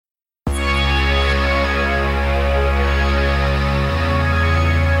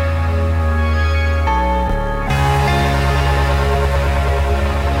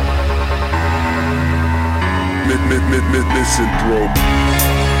syndrome.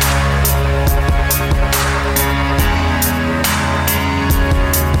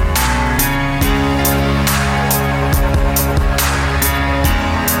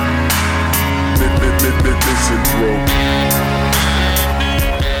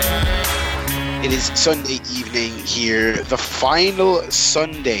 It is Sunday evening here, the final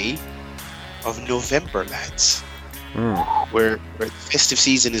Sunday of November, lads. Where the festive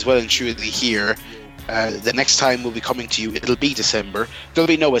season is well and truly here. The next time we'll be coming to you, it'll be December. There'll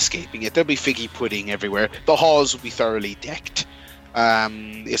be no escaping it. There'll be figgy pudding everywhere. The halls will be thoroughly decked.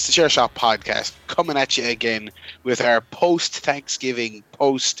 It's the ChairShot podcast coming at you again with our post-Thanksgiving,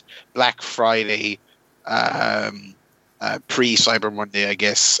 post-Black Friday, pre-Cyber Monday, I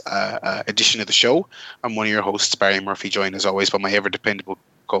guess, edition of the show. I'm one of your hosts, Barry Murphy, joined as always by my ever-dependable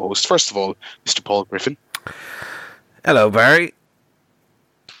co-host. First of all, Mr. Paul Griffin. Hello, Barry.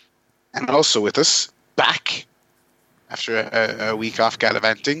 And also with us, back after a week off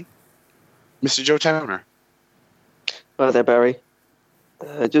gallivanting, Mr. Joe Towner. Hi there, Barry.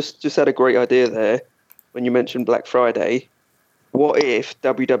 Just had a great idea there when you mentioned Black Friday. What if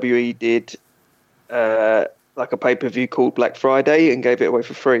WWE did like a pay-per-view called Black Friday and gave it away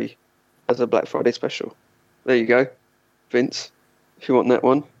for free as a Black Friday special? There you go, Vince. If you want that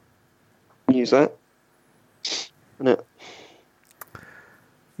one, use that. No.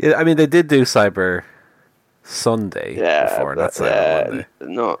 Yeah, I mean they did do Cyber Sunday before. That's Cyber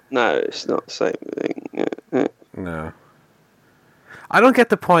Monday. No, it's not the same thing. No. I don't get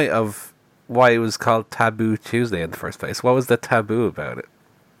the point of why it was called Taboo Tuesday in the first place. What was the taboo about it?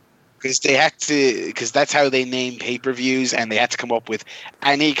 Because they had to, because that's how they name pay-per-views, and they had to come up with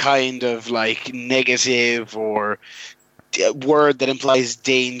any kind of like negative or word that implies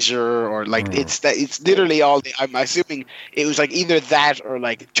danger or like it's literally all. I'm assuming it was like either that or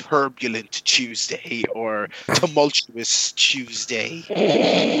like Turbulent Tuesday or Tumultuous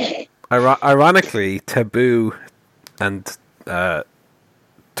Tuesday. Ironically, Taboo and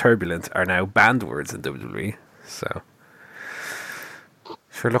Turbulent are now banned words in WWE. So.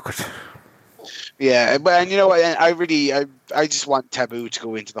 Sure, look it. Yeah, but and you know what? I just want Taboo to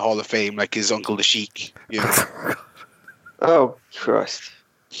go into the Hall of Fame like his uncle the Sheik. You know? Oh Christ!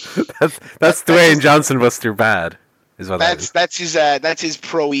 that's Dwayne Johnson Buster Bad. Is what that's his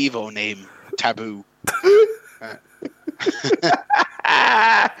Pro Evo name, Taboo.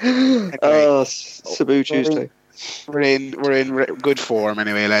 Anyway, Sabu Tuesday. We're in good form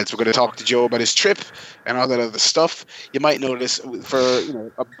anyway, lads. We're going to talk to Joe about his trip and all that other stuff. You might notice for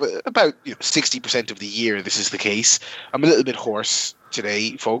about 60% of the year this is the case. I'm a little bit hoarse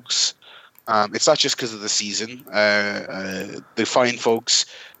today, folks. It's not just because of the season. The fine folks,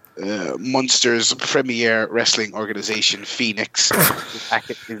 Munster's premier wrestling organization, Phoenix, back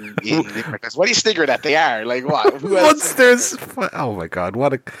in what are you sniggering at? They are like what? Who Munster's. Oh my god!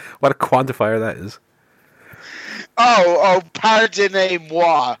 What a quantifier that is. Oh,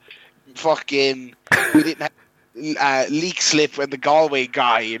 pardonnez-moi. Fucking, we didn't have leak slip and the Galway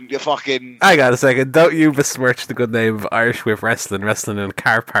guy and the fucking... Hang on a second, don't you besmirch the good name of Irish Whip wrestling in a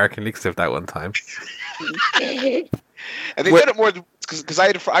car park in leak slip that one time. And they've done it more because I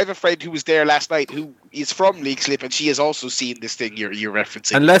have a friend who was there last night who is from League Slip and she has also seen this thing you're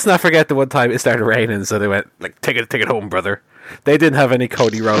referencing. And let's not forget the one time it started raining, so they went like, take it home, brother. They didn't have any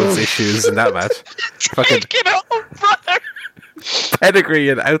Cody Rhodes issues in that match. Fucking take it home, brother. Pedigree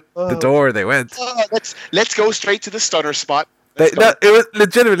and out the door they went. Let's go straight to the stunner spot. It was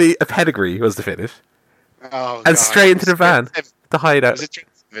legitimately a pedigree was the finish. Oh, and God. straight into the van, the hideout. Was it Trent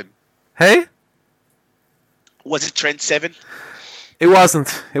 7? Hey? Was it Trent 7? It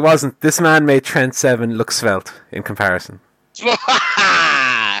wasn't. This man made Trent 7 look svelte in comparison.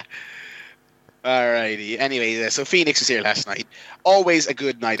 Alrighty. Anyway, so Phoenix was here last night. Always a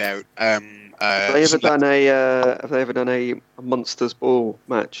good night out. Have they ever done a Monsters Ball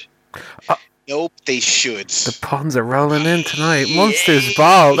match? Nope, they should. The puns are rolling in tonight. Yeah. Monsters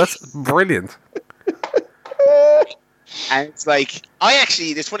Ball. That's brilliant. And it's like,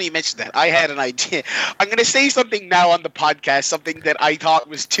 it's funny you mentioned that. I had an idea. I'm going to say something now on the podcast, something that I thought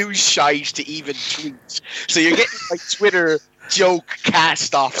was too shite to even tweet. So you're getting like Twitter joke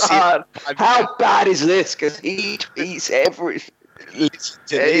cast off. How bad is this? Because he tweets everything.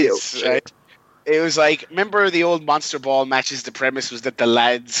 Right? It was like, remember the old Monster Ball matches? The premise was that the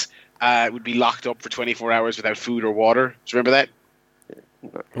lads would be locked up for 24 hours without food or water. Do you remember that?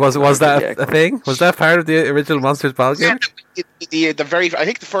 Was that a thing? Was that part of the original Monsters Ball game? I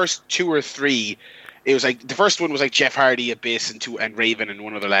think the first 2 or 3, it was like the first one was like Jeff Hardy, Abyss, and Raven and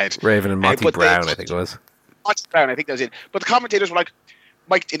one other lad. Raven and Monty Brown, I think it was. Monty Brown, I think that was it. But the commentators were like,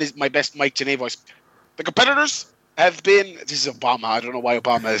 my best Mike Janae voice. The competitors have been. This is Obama. I don't know why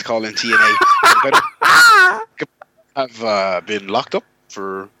Obama is calling TNA. But have been locked up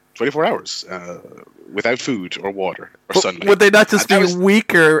for 24 hours without food or water or sunlight. Would they not just be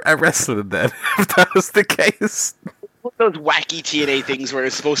weaker at wrestling then, if that was the case? Those wacky TNA things where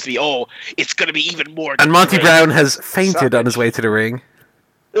it's supposed to be, it's going to be even more. And Monty Brown has fainted on his way to the ring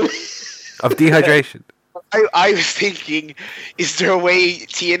of dehydration. I was thinking, is there a way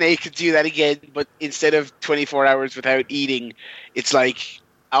TNA could do that again, but instead of 24 hours without eating, it's like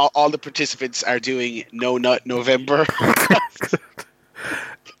all the participants are doing No Nut November.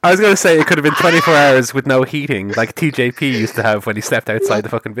 I was going to say it could have been 24 hours with no heating, like TJP used to have when he stepped outside the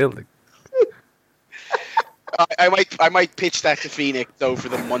fucking building. I might pitch that to Phoenix though for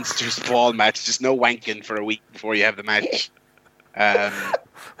the Munsters ball match. Just no wanking for a week before you have the match. Oh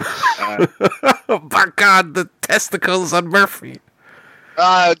my God, the testicles on Murphy.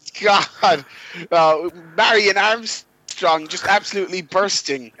 Oh God, Marion Armstrong just absolutely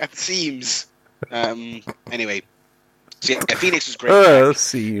bursting at the seams. Anyway, so yeah, Phoenix was great. Oh,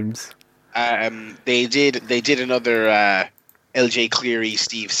 seams. They did another LJ Cleary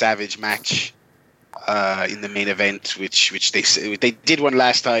Steve Savage match in the main event, which they did one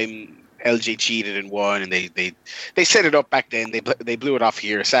last time. LJ cheated and won, and they set it up back then. They blew it off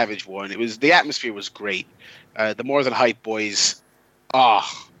here. Savage won. The atmosphere was great. The More Than Hype boys,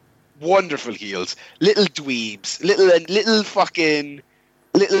 wonderful heels, little dweebs, little fucking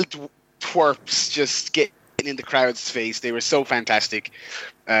twerps, just getting in the crowd's face. They were so fantastic.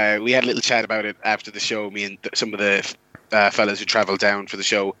 We had a little chat about it after the show. Me and some of the fellas who traveled down for the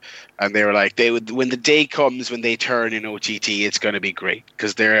show, and they were like, when the day comes when they turn in OTT, it's going to be great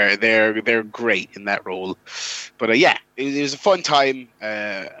because they're great in that role. But yeah, it was a fun time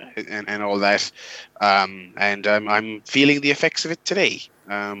and all that, and I'm feeling the effects of it today.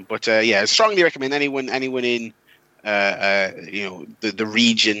 But I strongly recommend anyone in the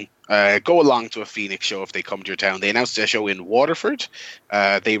region. Go along to a Phoenix show if they come to your town. They announced a show in Waterford.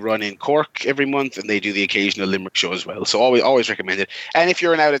 They run in Cork every month, and they do the occasional Limerick show as well. So always recommend it. And if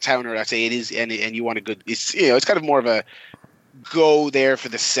you're an out of towner, I say it is, and you want a good, it's kind of more of a go there for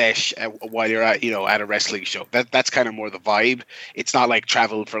the sesh while you're at a wrestling show. That's kind of more the vibe. It's not like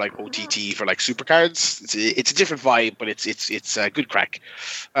travel for like OTT for like supercards. It's a different vibe, but it's a good crack.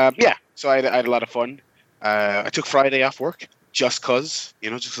 So I had a lot of fun. I took Friday off work. Just because I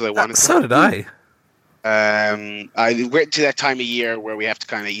wanted to. So did I. I went to that time of year where we have to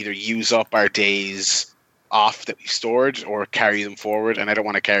kind of either use up our days off that we stored or carry them forward, and I don't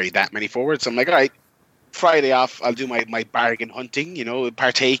want to carry that many forward. So I'm like, all right, Friday off, I'll do my bargain hunting.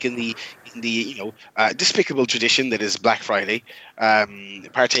 Partake in the despicable tradition that is Black Friday.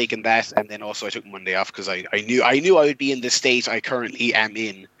 Partake in that, and then also I took Monday off because I knew I would be in the state I currently am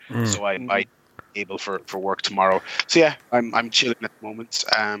in, so I able for work tomorrow. So yeah, I'm chilling at the moment.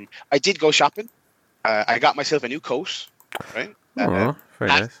 I did go shopping. I got myself a new coat. Right. Very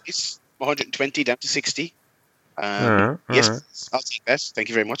nice. It's 120 down to 60. Yes, I'll take that. Thank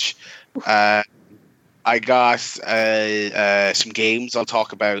you very much. I got some games I'll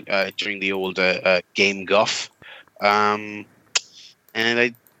talk about during the old game guff. And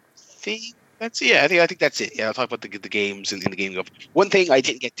I think that's it. I think that's it. Yeah, I'll talk about the games in the game guff. One thing I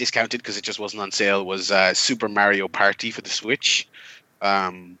didn't get discounted because it just wasn't on sale was Super Mario Party for the Switch,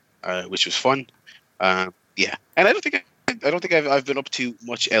 which was fun. And I don't think I've been up to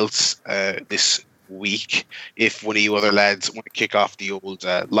much else this week. If one of you other lads want to kick off the old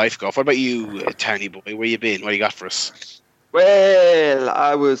life golf, what about you, Tiny Boy? Where you been? What you got for us? Well,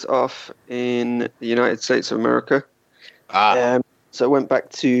 I was off in the United States of America. So I went back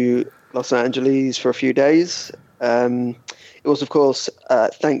to Los Angeles for a few days. It was, of course,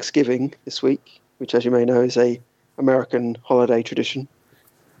 Thanksgiving this week, which, as you may know, is a American holiday tradition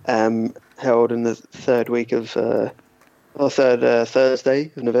held in the third week of third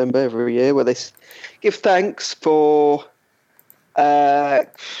Thursday of November every year, where they give thanks for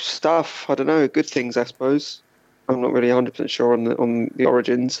stuff. I don't know, good things, I suppose. I'm not really 100% sure on the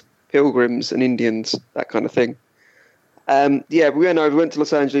origins. Pilgrims and Indians, that kind of thing. We went to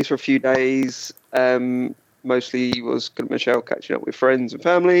Los Angeles for a few days. Mostly was Michelle catching up with friends and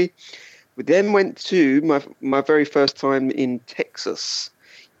family. We then went to my very first time in Texas.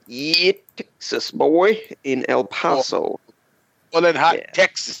 Yeah, Texas, boy, in El Paso. Well, in hot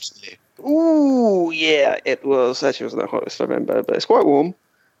Texas today. Ooh, yeah, it was. Actually, it wasn't the hottest November, but it's quite warm.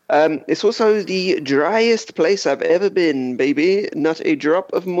 It's also the driest place I've ever been, baby. Not a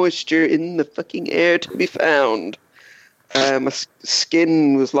drop of moisture in the fucking air to be found. My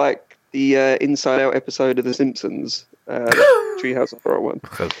skin was like the Inside Out episode of The Simpsons, Treehouse of Horror one.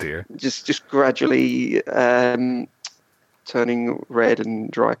 Oh dear. Just gradually turning red and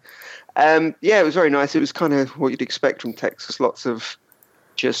dry. It was very nice. It was kind of what you'd expect from Texas. Lots of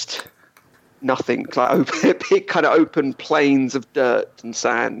just nothing, like big kind of open plains of dirt and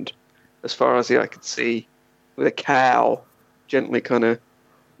sand as far as the eye could see, with a cow gently kind of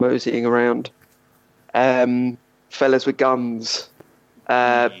moseying around. Fellas with guns,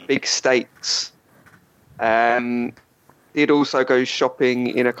 big steaks. He'd also go shopping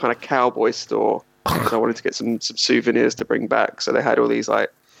in a kind of cowboy store. So I wanted to get some souvenirs to bring back. So they had all these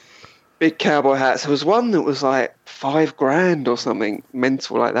like big cowboy hats. There was one that was like $5,000 or something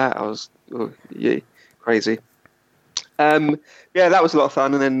mental like that. I was crazy. That was a lot of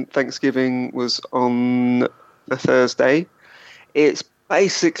fun. And then Thanksgiving was on the Thursday. It's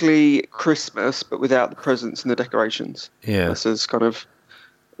basically Christmas, but without the presents and the decorations. Yeah. This is kind of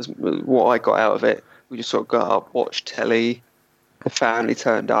what I got out of it. We just sort of got up, watched telly. The family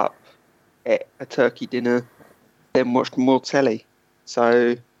turned up, ate a turkey dinner, then watched more telly.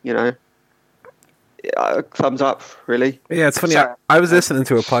 So, thumbs up, really. Yeah, it's funny. So, I was listening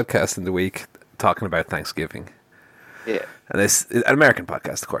to a podcast in the week talking about Thanksgiving. Yeah. And an American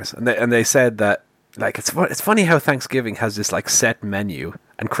podcast, of course. And they said that, like, it's funny how Thanksgiving has this, like, set menu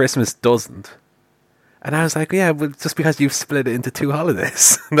and Christmas doesn't. And I was like, yeah, well, just because you've split it into 2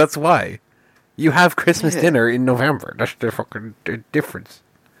 holidays. That's why. You have Christmas dinner in November. That's the fucking difference.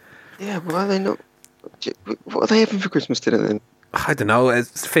 Yeah, why are they not... What are they having for Christmas dinner, then? I don't know.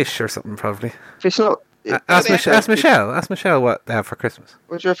 It's fish or something, probably. Fish not... Ask Michelle. Ask Michelle what they have for Christmas.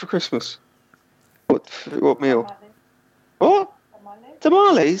 What do you have for Christmas? What meal? What?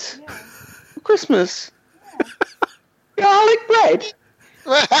 Tamales? Yeah. For Christmas? Garlic bread?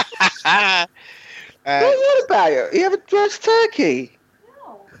 What about it? You have a roast turkey?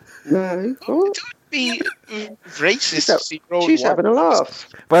 No. Don't be racist. She's having a laugh.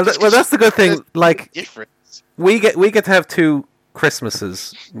 Well, that's the good thing. Like, difference. we get to have 2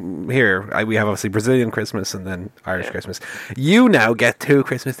 Christmases here. We have obviously Brazilian Christmas and then Irish Christmas. You now get 2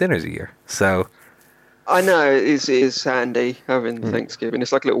 Christmas dinners a year. So I know it is handy having Thanksgiving.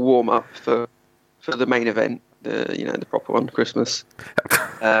 It's like a little warm up for the main event, the proper one, Christmas,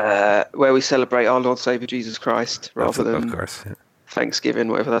 where we celebrate our Lord Saviour Jesus Christ rather than, of course, Thanksgiving,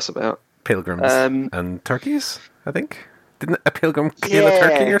 whatever that's about. Pilgrims and turkeys. I think didn't a pilgrim kill a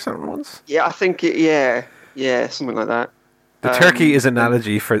turkey or something once? Yeah, I think it. Yeah, something like that. The turkey is an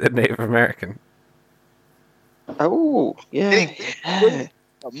analogy for the Native American. Oh, yeah.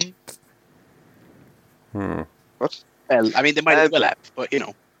 What? Well, I mean, they might as well have, but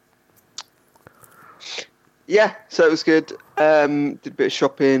Yeah, so it was good. Did a bit of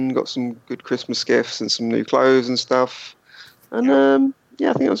shopping, got some good Christmas gifts and some new clothes and stuff. And I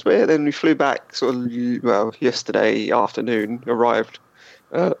think that was it. Then we flew back yesterday afternoon, arrived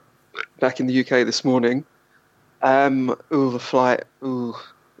back in the UK this morning. The flight, it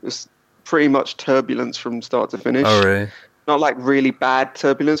was pretty much turbulence from start to finish. Oh, really? Not like really bad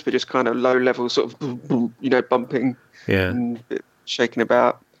turbulence, but just kind of low level sort of, bumping and a bit shaking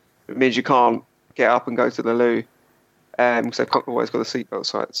about. It means you can't get up and go to the loo because they've always got the seatbelt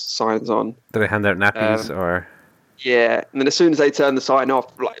signs on. Do they hand out nappies or? Yeah, and then as soon as they turn the sign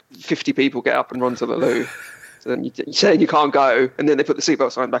off, like 50 people get up and run to the loo. So then you're saying you can't go, and then they put the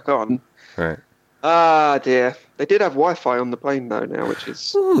seatbelt sign back on. Right. Ah, dear. They did have Wi-Fi on the plane though now, which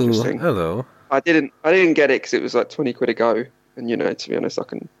is interesting. Hello. I didn't get it because it was like 20 quid a go, and to be honest, I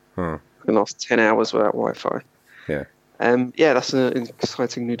can last 10 hours without Wi-Fi. Yeah. That's an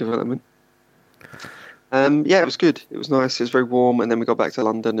exciting new development. It was good. It was nice. It was very warm, and then we got back to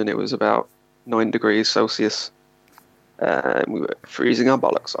London, and it was about 9 degrees Celsius. We were freezing our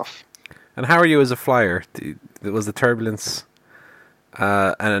bollocks off. And how are you as a flyer? Was the turbulence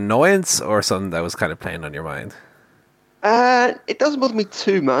an annoyance or something that was kind of playing on your mind? It doesn't bother me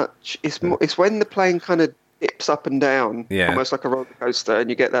too much. It's when the plane kind of dips up and down, almost like a roller coaster, and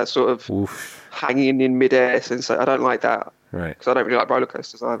you get that sort of hanging in midair sensation. I don't like that, right? Because I don't really like roller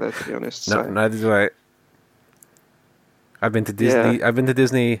coasters either, to be honest. No, neither do I. I've been to Disney. Yeah. I've been to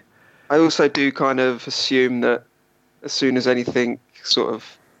Disney. I also do kind of assume that as soon as anything there's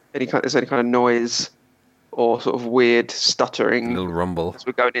any kind of noise or sort of weird stuttering, A little rumble. as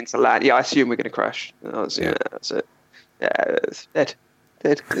we're going into land, I assume we're going to crash. That's it. Yeah, it's dead,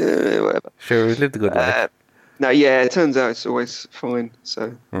 whatever. Sure, we lived a good life. It turns out it's always fine.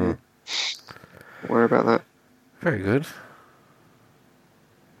 So don't worry about that. Very good.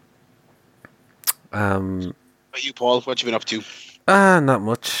 What about you, Paul? What you been up to? Not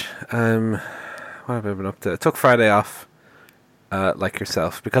much. What have I been up to? I took Friday off. like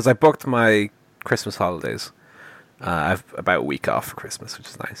yourself, because I booked my Christmas holidays. I've about a week off for Christmas, which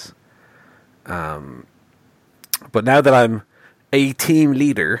is nice. But now that I'm a team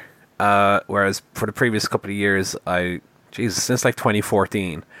leader, whereas for the previous couple of years, since like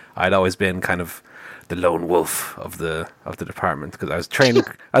 2014, I'd always been kind of the lone wolf of the department, because I was training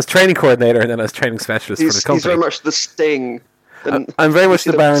coordinator, and then I was training specialist for the company. He's very much the Sting. I'm very much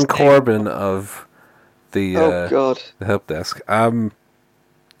the Baron Corbin of the the help desk.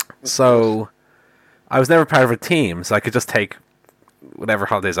 So I was never part of a team, so I could just take whatever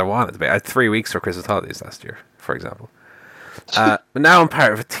holidays I wanted. I had 3 weeks for Christmas holidays last year, for example. But now I'm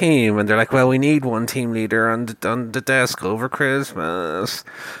part of a team, and they're like, well, we need one team leader on the desk over Christmas.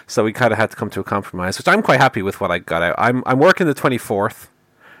 So we kind of had to come to a compromise, which I'm quite happy with what I got out. I'm working the 24th,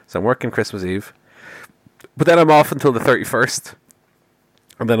 so I'm working Christmas Eve. But then I'm off until the 31st,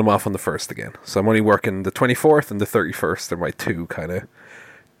 and then I'm off on the 1st again. So I'm only working the 24th and the 31st. They're my 2 kind of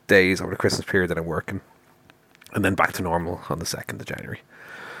days over the Christmas period that I'm working. And then back to normal on the 2nd of January.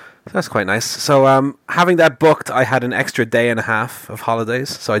 So that's quite nice. So having that booked, I had an extra day and a half of holidays.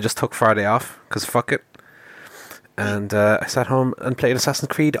 So I just took Friday off, because fuck it. And I sat home and played Assassin's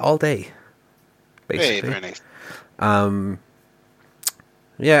Creed all day, basically. Very nice. I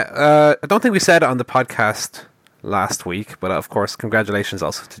don't think we said it on the podcast last week, but of course, congratulations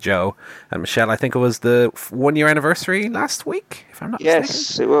also to Joe and Michelle. I think it was the 1 year anniversary last week, if I'm not mistaken.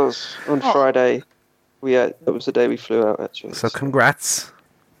 Yes, it was on Friday. That was the day we flew out, actually. So congrats.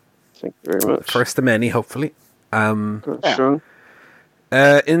 Thank you very much. First of many, hopefully. Strong.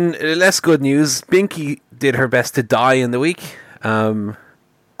 In less good news, Binky did her best to die in the week. She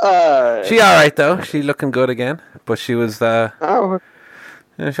alright though. She looking good again, but she was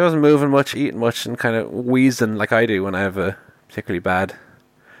she wasn't moving much, eating much, and kind of wheezing like I do when I have a particularly bad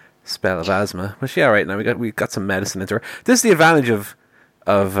spell of asthma. But she alright now. We got some medicine into her. This is the advantage of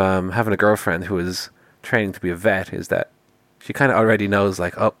having a girlfriend who is training to be a vet, is that she kind of already knows,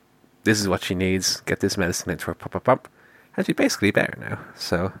 like, oh, this is what she needs. Get this medicine into her. Pop, pop, pop. And she's basically better now.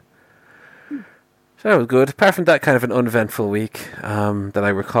 So that was good. Apart from that, kind of an uneventful week that I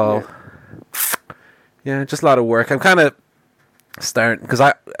recall. Yeah, just a lot of work. I'm kind of starting, because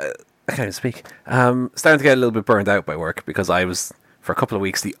I can't even speak. Starting to get a little bit burned out by work, because I was, for a couple of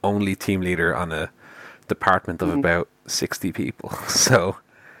weeks, the only team leader on a department of about 60 people. So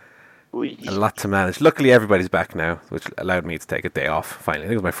a lot to manage. Luckily, everybody's back now, which allowed me to take a day off. Finally, I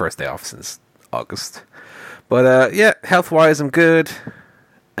think it was my first day off since August. But health-wise, I'm good.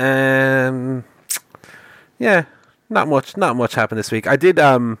 Not much happened this week. I did.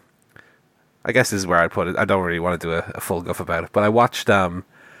 I guess this is where I'd put it. I don't really want to do a full guff about it, but I watched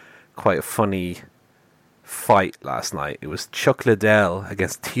quite a funny fight last night. It was Chuck Liddell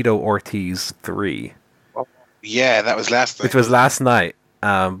against Tito Ortiz 3. Yeah, that was last night. Which was last night.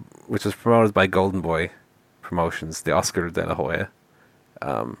 Which was promoted by Golden Boy Promotions, the Oscar de la Hoya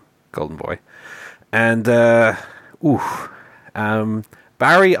Golden Boy. And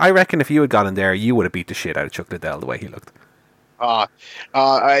Barry, I reckon if you had gone in there, you would have beat the shit out of Chuck Liddell the way he looked. I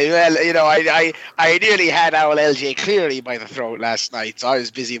nearly had our LJ clearly by the throat last night, so I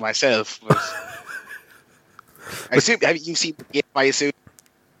was busy myself. I assume, have you seen the game, I assume?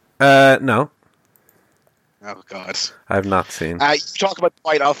 No. Oh, God. I have not seen. You talk about the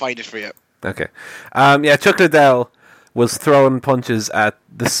fight, I'll find it for you. Okay. Chuck Liddell was throwing punches at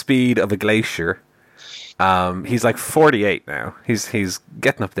the speed of a glacier. He's like 48 now. He's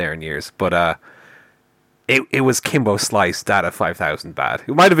getting up there in years, but it was Kimbo Slice Data 5000 bad.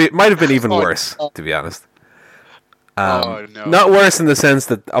 It might have been even worse, to be honest. No. Not worse in the sense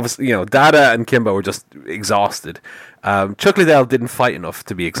that obviously, Dada and Kimbo were just exhausted. Chuck Liddell didn't fight enough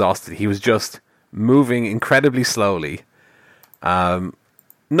to be exhausted. He was just moving incredibly slowly. None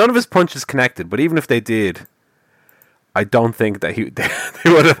of his punches connected, but even if they did, I don't think that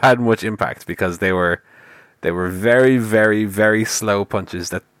they would have had much impact, because they were very, very, very slow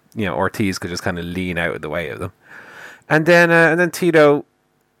punches that Ortiz could just kind of lean out of the way of them. And then Tito,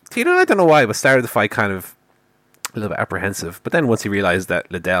 I don't know why, but started the fight kind of a little bit apprehensive. But then once he realized that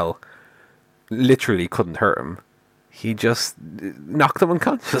Liddell literally couldn't hurt him, he just knocked him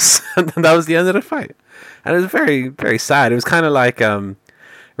unconscious, and then that was the end of the fight. And it was very, very sad. It was kind of like it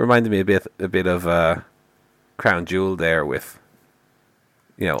reminded me a bit of Crown Jewel there with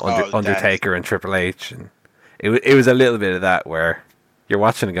Undertaker and Triple H, and it was a little bit of that where you're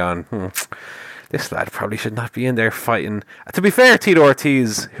watching and going, this lad probably should not be in there fighting. To be fair, Tito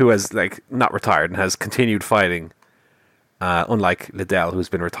Ortiz, who has not retired and has continued fighting, unlike Liddell, who's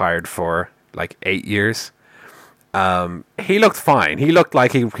been retired for 8 years. He looked fine. He looked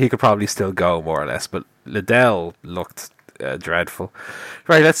like he could probably still go, more or less. But Liddell looked dreadful.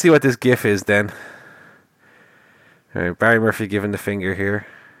 Right, let's see what this GIF is then. All right, Barry Murphy giving the finger here.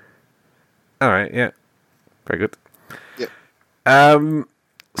 All right, yeah, very good. Yeah.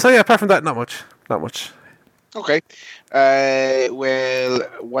 So yeah, apart from that, not much. Okay. Well,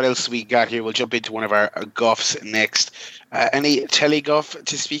 what else we got here? We'll jump into one of our guffs next. Any teleguff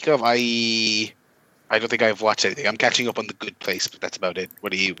to speak of? I don't think I've watched anything. I'm catching up on The Good Place, but that's about it.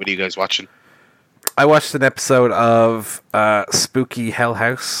 What are you guys watching? I watched an episode of Spooky Hell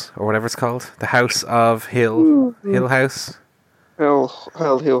House, or whatever it's called. The House of Hill House. Hill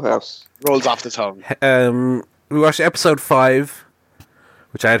House. Rolls off the tongue. We watched episode 5,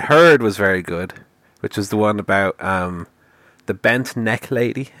 which I had heard was very good, which is the one about the bent neck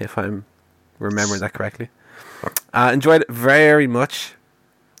lady, if I'm remembering that correctly. Enjoyed it very much.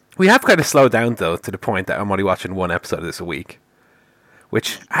 We have kind of slowed down, though, to the point that I'm only watching one episode of this a week.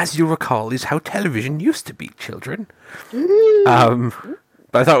 Which, as you recall, is how television used to be, children. But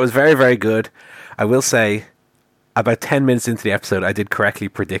I thought it was very, very good. I will say, about 10 minutes into the episode, I did correctly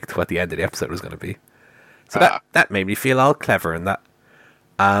predict what the end of the episode was going to be. So that made me feel all clever in that.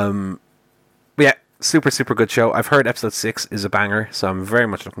 But yeah, super, super good show. I've heard episode 6 is a banger, so I'm very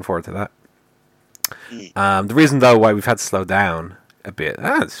much looking forward to that. The reason, though, why we've had to slow down a bit,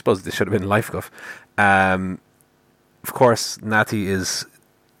 I suppose this should have been Life Guff. Of course, Natty is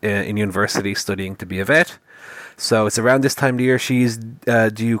in university studying to be a vet, so it's around this time of the year she's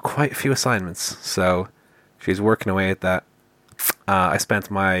due quite a few assignments, so she's working away at that. I spent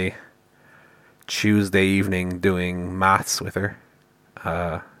my Tuesday evening doing maths with her,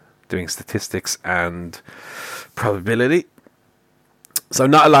 doing statistics and probability. So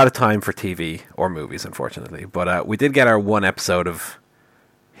not a lot of time for TV or movies, unfortunately, but we did get our one episode of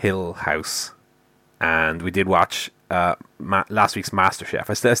Hill House, and we did watch last week's MasterChef.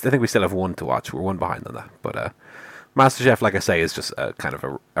 I think we still have one to watch. We're one behind on that. But MasterChef, like I say, is just a kind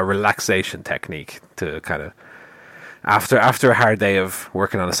of a relaxation technique to kind of, after a hard day of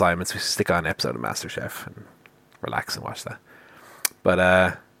working on assignments, we stick on an episode of MasterChef and relax and watch that.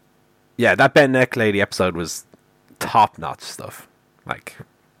 But yeah, that bent neck lady episode was top-notch stuff. Like,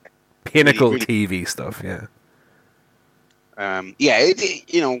 pinnacle really TV stuff, yeah.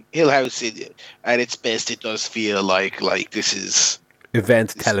 Hill House, at its best, it does feel like this is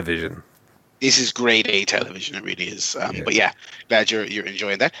event television. This is grade A television. It really is. But yeah, glad you're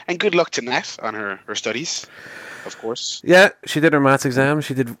enjoying that, and good luck to Nat on her studies, of course. Yeah, she did her maths exam.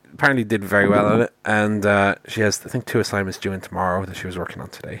 She apparently did very well on it, and she has, I think, 2 assignments due in tomorrow that she was working on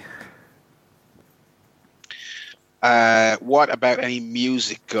today. What about any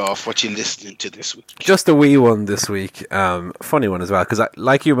music, Goff? What you listening to this week? Just a wee one this week. Funny one as well, because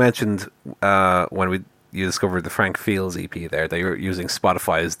like you mentioned when you discovered the Frank Fields EP there, they were using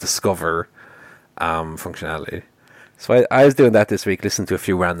Spotify's Discover functionality. So I was doing that this week, listening to a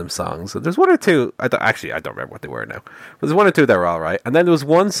few random songs. So there's one or two, I don't remember what they were now. But there's one or two that were alright. And then there was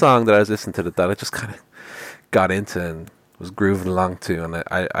one song that I was listening to that I just kind of got into and was grooving along to. And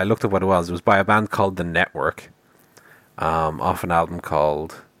I looked up what it was. It was by a band called The Network. Off an album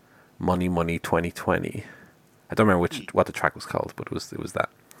called Money Money 2020. I don't remember what the track was called, but it was that.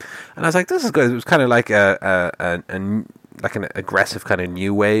 And I was like, this is good. It was kind of like an aggressive kind of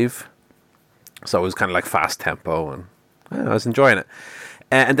new wave. So it was kind of like fast tempo, and I was enjoying it.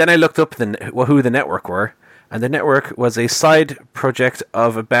 And then I looked up who The Network were, and The Network was a side project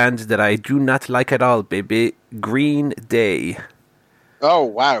of a band that I do not like at all, baby. Green Day. Oh,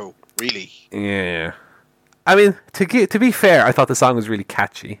 wow. Really? Yeah. I mean, to be fair, I thought the song was really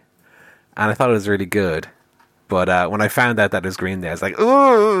catchy, and I thought it was really good. But when I found out that it was Green Day, I was like,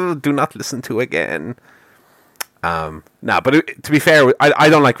 "Oh, do not listen to it again." To be fair, I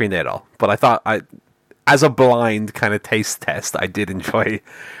don't like Green Day at all. But I thought, as a blind kind of taste test, I did enjoy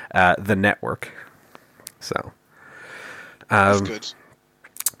The Network. So, that's good.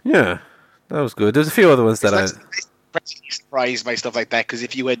 Yeah, that was good. There's a few other ones that I surprised by stuff like that, because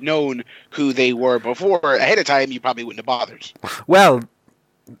if you had known who they were before ahead of time, you probably wouldn't have bothered. Well,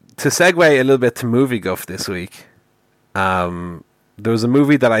 to segue a little bit to movie guff this week, there was a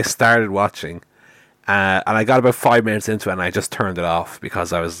movie that I started watching, and I got about 5 minutes into it, and I just turned it off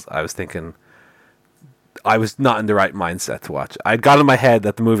because I was thinking I was not in the right mindset to watch. I'd got in my head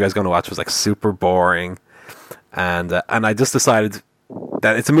that the movie I was going to watch was like super boring, and I just decided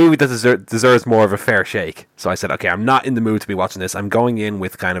that it's a movie that deserves more of a fair shake. So I said, okay, I'm not in the mood to be watching this. I'm going in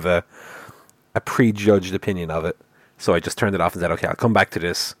with kind of a prejudged opinion of it. So I just turned it off and said, okay, I'll come back to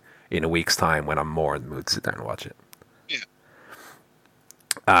this in a week's time when I'm more in the mood to sit down and watch it.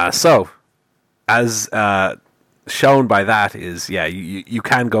 Yeah. So, as shown by that is, you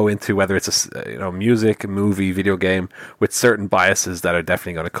can go into whether it's music, a movie, video game with certain biases that are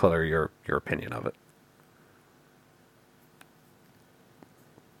definitely going to color your opinion of it.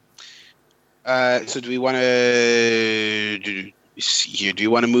 So do we want to do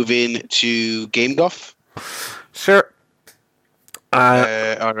you want to move in to Game Golf? Sure.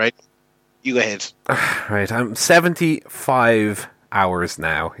 All right. You go ahead. Right, I'm 75 hours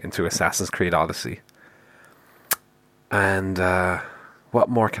now into Assassin's Creed Odyssey. And what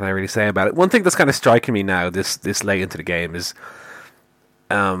more can I really say about it? One thing that's kind of striking me now, this late into the game, is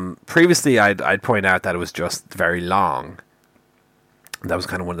previously I'd point out that it was just very long. That was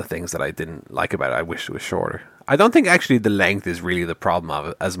kind of one of the things that I didn't like about it. I wish it was shorter. I don't think actually the length is really the problem of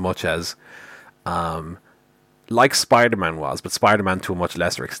it, as much as like Spider-Man was, but Spider-Man to a much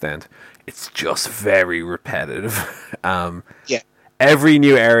lesser extent. It's just very repetitive. Yeah. Every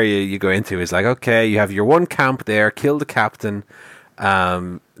new area you go into is like, okay, you have your one camp there, kill the captain,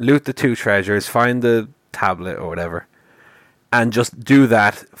 loot the 2 treasures, find the tablet or whatever, and just do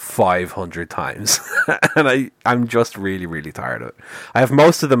that 500 times. And I'm just really, really tired of it. I have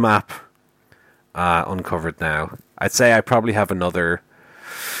most of the map uncovered now. I'd say I probably have another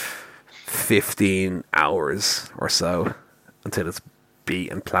 15 hours or so until it's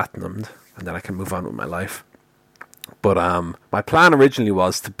beat and platinumed, and then I can move on with my life. But my plan originally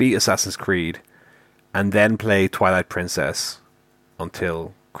was to beat Assassin's Creed and then play Twilight Princess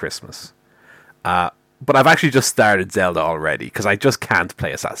until Christmas. But I've actually just started Zelda already because I just can't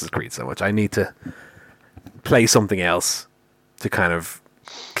play Assassin's Creed so much. I need to play something else to kind of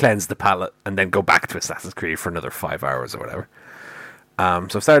cleanse the palate and then go back to Assassin's Creed for another 5 hours or whatever.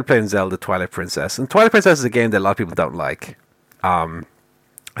 So I've started playing Zelda Twilight Princess. And Twilight Princess is a game that a lot of people don't like. I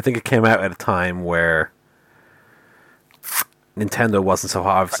think it came out at a time where Nintendo wasn't so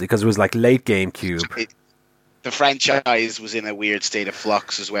hot, obviously, because it was like late GameCube. The franchise was in a weird state of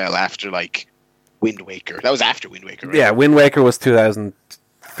flux as well after like Wind Waker. That was after Wind Waker, right? Yeah, Wind Waker was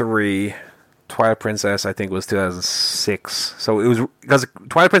 2003. Twilight Princess, I think, was 2006. So it was because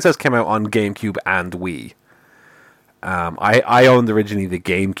Twilight Princess came out on GameCube and Wii. I owned originally the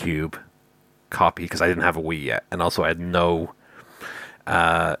GameCube copy because I didn't have a Wii yet, and also I had no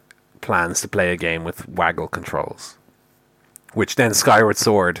plans to play a game with waggle controls. Which then Skyward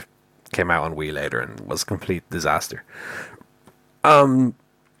Sword came out on Wii later and was a complete disaster. But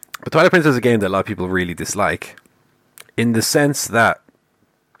Twilight Princess is a game that a lot of people really dislike, in the sense that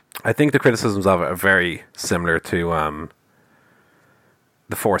I think the criticisms of it are very similar to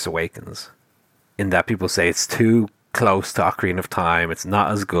The Force Awakens, in that people say it's too close to Ocarina of Time, it's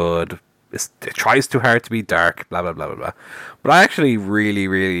not as good, it tries too hard to be dark, blah, blah, blah, blah, blah. But I actually really,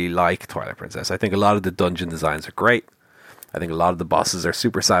 really like Twilight Princess. I think a lot of the dungeon designs are great. I think a lot of the bosses are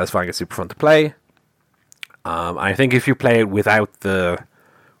super satisfying and super fun to play. I think if you play it without the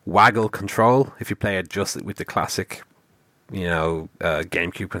waggle control, if you play it just with the classic,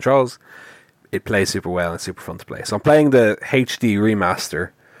 GameCube controls, it plays super well and super fun to play. So I'm playing the HD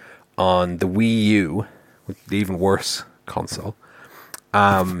remaster on the Wii U, with the even worse console.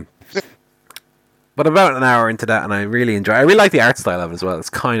 But about an hour into that, and I really like the art style of it as well. It's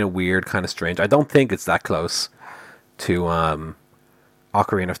kind of weird, kind of strange. I don't think it's that close to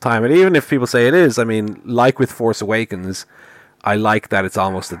Ocarina of Time. And even if people say it is, I mean, like with Force Awakens, I like that it's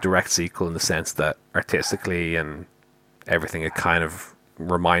almost a direct sequel in the sense that artistically and everything, it kind of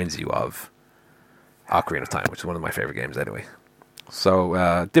reminds you of Ocarina of Time, which is one of my favorite games anyway.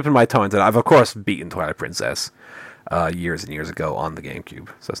 So, dipping my toe into that. I've, of course, beaten Twilight Princess years and years ago on the GameCube.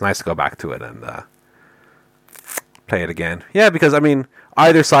 So it's nice to go back to it and play it again. Yeah, because, I mean,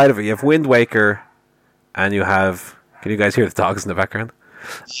 either side of it, you have Wind Waker and you have... Can you guys hear the dogs in the background?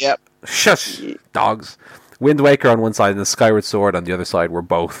 Yep. Shush! Dogs. Wind Waker on one side and the Skyward Sword on the other side were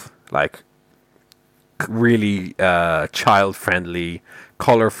both, like, really child-friendly,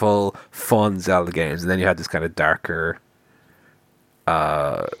 colourful, fun Zelda games. And then you had this kind of darker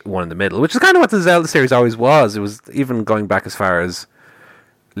one in the middle, which is kind of what the Zelda series always was. It was, even going back as far as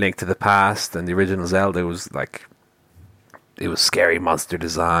Link to the Past and the original Zelda, it was scary monster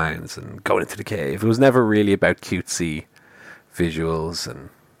designs and going into the cave. It was never really about cutesy visuals, and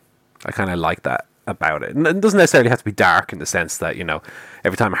I kind of like that about it. And it doesn't necessarily have to be dark in the sense that,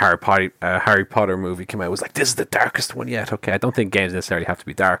 every time a Harry Potter movie came out, it was like, this is the darkest one yet. Okay, I don't think games necessarily have to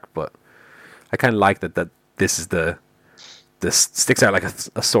be dark, but I kind of like that this sticks out like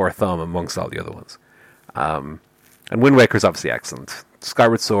a sore thumb amongst all the other ones. And Wind Waker is obviously excellent.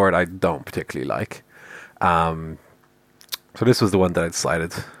 Skyward Sword I don't particularly like. So this was the one that I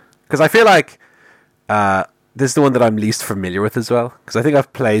decided, because I feel like this is the one that I'm least familiar with as well, because I think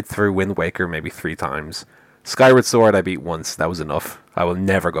I've played through Wind Waker maybe 3 times, Skyward Sword I beat once. That was enough. I will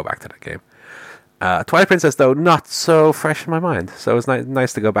never go back to that game. Twilight Princess, though, not so fresh in my mind. So it was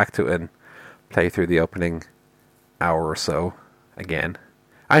nice to go back to it and play through the opening hour or so again.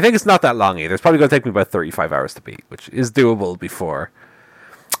 I think it's not that long either. It's probably going to take me about 35 hours to beat, which is doable before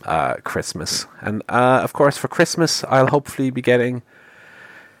Christmas. And, of course, for Christmas, I'll hopefully be getting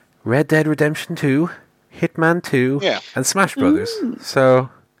Red Dead Redemption 2, Hitman 2, and Smash Brothers. So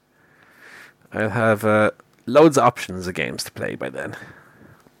I'll have loads of options of games to play by then.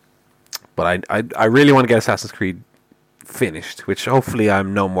 But I really want to get Assassin's Creed finished, which hopefully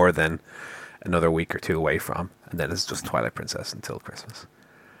I'm no more than another week or two away from. And then it's just Twilight Princess until Christmas.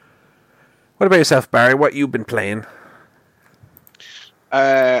 What about yourself, Barry? What you been playing?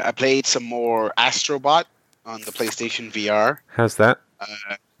 I played some more Astrobot on the PlayStation VR. How's that?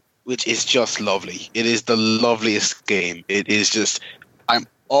 Which is just lovely. It is the loveliest game. It is just... I'm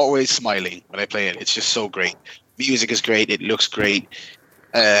always smiling when I play it. It's just so great. Music is great. It looks great.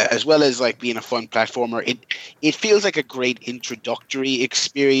 As well as like being a fun platformer, it feels like a great introductory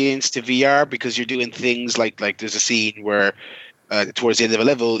experience to VR because you're doing things like there's a scene where towards the end of a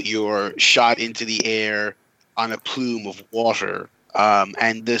level you're shot into the air on a plume of water,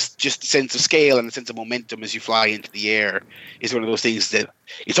 and this just the sense of scale and the sense of momentum as you fly into the air is one of those things that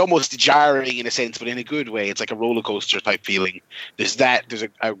it's almost jarring in a sense, but in a good way. It's like a roller coaster type feeling. There's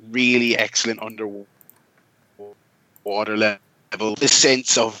a really excellent underwater level. The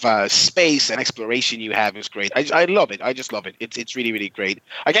sense of space and exploration you have is great. I love it. I just love it. It's really, really great.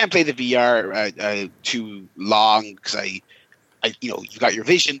 I can't play the VR too long because you got your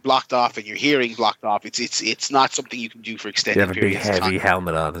vision blocked off and your hearing blocked off. It's not something you can do for extended periods of time. You have a big heavy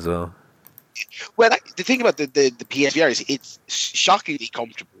helmet on as well. Well, the thing about the PSVR is it's shockingly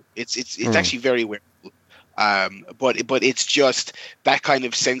comfortable. It's actually very wearable. But it's just that kind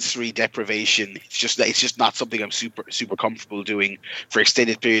of sensory deprivation. It's just not something I'm super comfortable doing for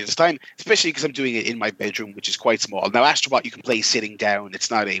extended periods of time, especially because I'm doing it in my bedroom, which is quite small. Now, Astrobot you can play sitting down.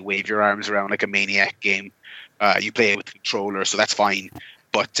 It's not a wave your arms around like a maniac game. You play it with a controller, so that's fine.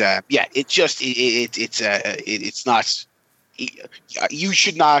 But it's not. You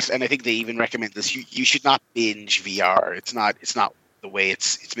should not, and I think they even recommend this. You should not binge VR. It's not the way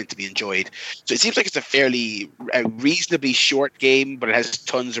it's meant to be enjoyed. So it seems like it's a reasonably short game, but it has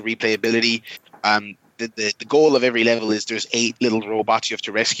tons of replayability. The goal of every level is there's 8 little robots you have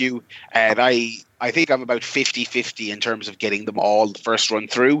to rescue, and I think I'm about 50-50 in terms of getting them all the first run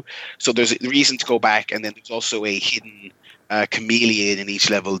through. So there's a reason to go back, and then there's also a hidden chameleon in each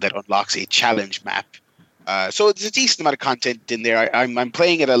level that unlocks a challenge map. So there's a decent amount of content in there. I'm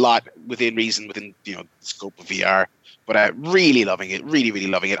playing it a lot within reason, within the scope of VR. But really loving it, really, really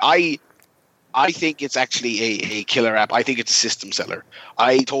loving it. I think it's actually a killer app. I think it's a system seller.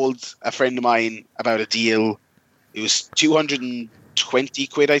 I told a friend of mine about a deal. It was 220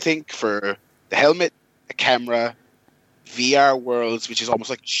 quid, I think, for the helmet, a camera, VR Worlds, which is almost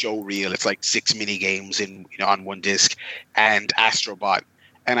like show reel. It's like 6 mini games on one disc, and Astrobot.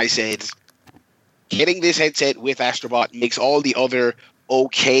 And I said, getting this headset with Astrobot makes all the other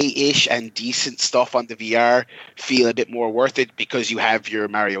okay-ish and decent stuff on the VR feel a bit more worth it because you have your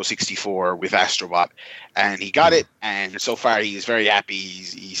Mario 64 with Astrobot. And he got it, and so far he's very happy.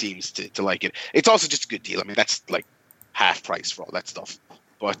 He seems to like it. It's also just a good deal. I mean, that's like half price for all that stuff.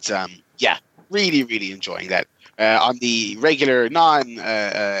 But really, really enjoying that. On the regular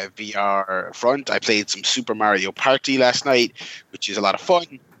non-VR front, I played some Super Mario Party last night, which is a lot of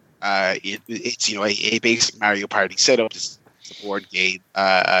fun. It's a basic Mario Party setup. It's a board game.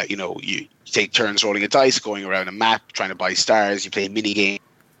 You take turns rolling a dice, going around a map, trying to buy stars. You play mini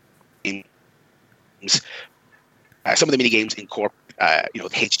games. Some of the mini games incorporate the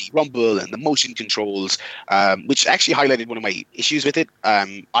HD rumble and the motion controls, which actually highlighted one of my issues with it.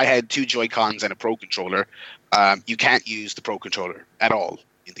 I had 2 Joy-Cons and a Pro controller. You can't use the Pro controller at all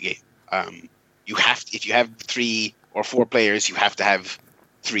in the game. If you have 3 or 4 players, you have to have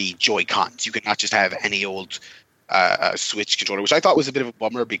 3 Joy-Cons. You cannot just have any old Switch controller, which I thought was a bit of a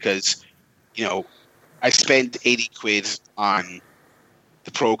bummer because, I spent 80 quid on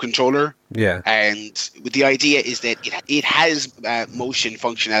the Pro controller. Yeah. And the idea is that it has motion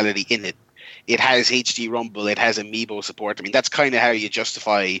functionality in it. It has HD rumble. It has amiibo support. I mean, that's kind of how you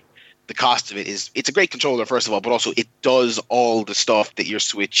justify the cost of it. It's a great controller, first of all, but also it does all the stuff that your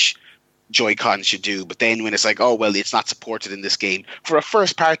Switch Joy-Con should do. But then when it's like, oh, well, it's not supported in this game for a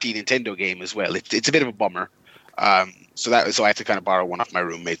first-party Nintendo game as well, it's a bit of a bummer. So I had to kind of borrow one off my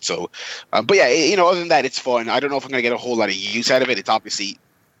roommate. So, but yeah, other than that, it's fun. I don't know if I'm going to get a whole lot of use out of it. It's obviously,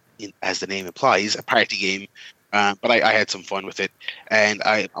 as the name implies, a party game. But I had some fun with it. And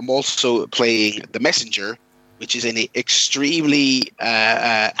I'm also playing The Messenger, which is an extremely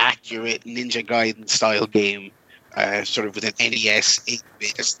accurate Ninja Gaiden style game, sort of with an NES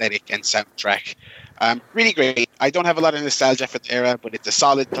 8-bit aesthetic and soundtrack. Really great. I don't have a lot of nostalgia for the era, but it's a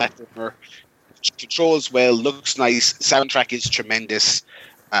solid platformer. Controls well, looks nice, soundtrack is tremendous.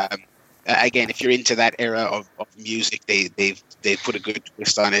 Again, if you're into that era of music, they've put a good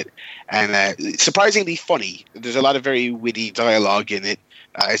twist on it, and surprisingly funny. There's a lot of very witty dialogue in it.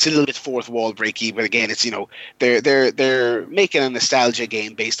 It's a little bit fourth wall breaky, but again, it's they're making a nostalgia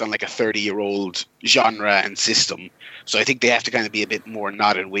game based on like a 30-year-old genre and system. So I think they have to kind of be a bit more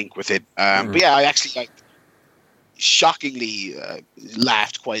nod and wink with it. But yeah, I actually shockingly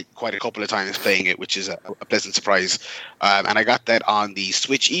laughed quite a couple of times playing it, which is a pleasant surprise. And I got that on the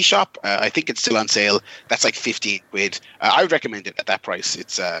Switch eShop. I think it's still on sale. That's like 15 quid. I would recommend it at that price.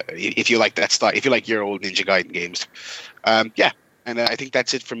 It's if you like that style, if you like your old Ninja Gaiden games. Yeah, and I think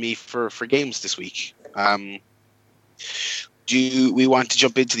that's it for me for games this week. Do we want to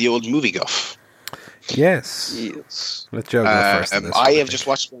jump into the old movie guff? Yes. Let Joe go first. I have just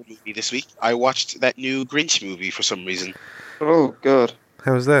watched one movie this week. I watched that new Grinch movie for some reason. Oh, God.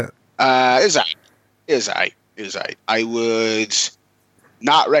 How was that? It was alright. I would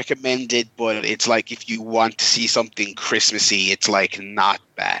not recommend it, but it's like if you want to see something Christmassy, it's like not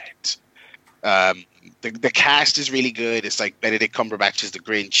bad. The cast is really good. It's like Benedict Cumberbatch is the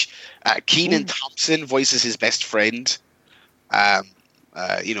Grinch. Kenan Thompson voices his best friend. And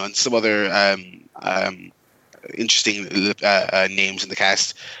some other interesting names in the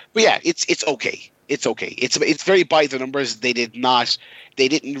cast. But yeah, it's okay. It's okay. It's very by the numbers. They didn't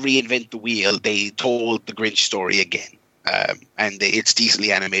reinvent the wheel. They told the Grinch story again, and it's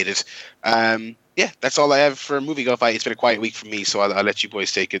decently animated. Yeah, that's all I have for movie guff. It's been a quiet week for me, so I'll let you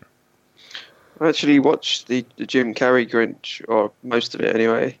boys take it. I actually watched the Jim Carrey Grinch, or most of it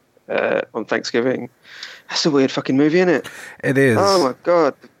anyway, on Thanksgiving. That's a weird fucking movie, isn't it? It is. Oh my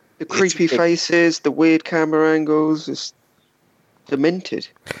God. The creepy faces, the weird camera angles, it's demented.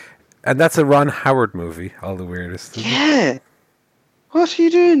 And that's a Ron Howard movie, all the weirdest. Yeah. What are you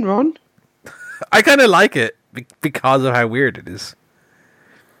doing, Ron? I kind of like it because of how weird it is.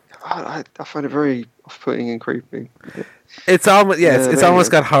 I find it very off-putting and creepy. It's almost it's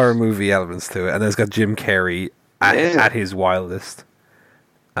almost got horror movie elements to it, and it's got Jim Carrey at his wildest.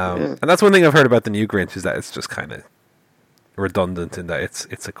 And that's one thing I've heard about the new Grinch is that it's just kind of redundant in that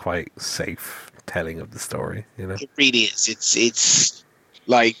it's a quite safe telling of the story. It really is. It's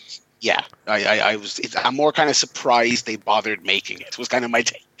like I'm more kind of surprised they bothered making it. It was kind of my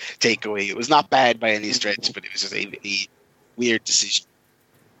takeaway. It was not bad by any stretch, but it was just a weird decision.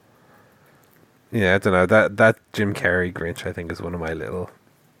 Yeah, I don't know. That Jim Carrey Grinch, I think, is one of my little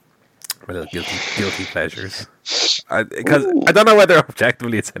guilty pleasures. Because I don't know whether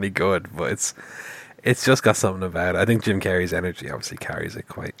objectively it's any good, but it's just got something about it. I think Jim Carrey's energy obviously carries it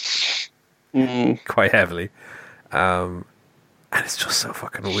quite heavily. And it's just so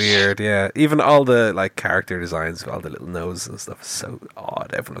fucking weird, yeah. Even all the like character designs, all the little noses and stuff is so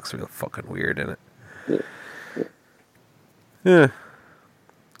odd. Everyone looks real fucking weird in it. Yeah.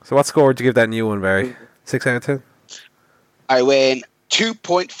 So what score would you give that new one, Barry? 6 out of 10? I went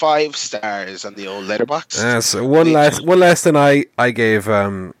 2.5 stars on the old letterbox. So one less than I gave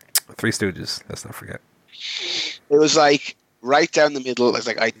Three Stooges. Let's not forget. It was like right down the middle. I was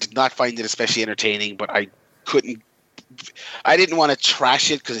like, I did not find it especially entertaining, but I didn't want to trash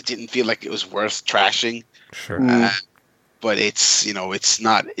it because it didn't feel like it was worth trashing. Sure. But it's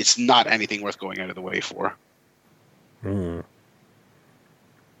not anything worth going out of the way for.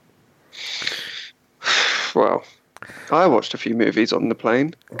 Well, I watched a few movies on the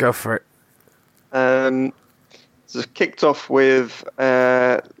plane. Go for it. So kicked off with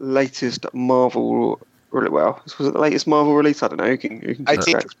latest Marvel. Well, was it the latest Marvel release? I don't know. You can I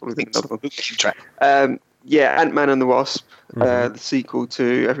think it's probably another one. Keep track. Ant-Man and the Wasp, the sequel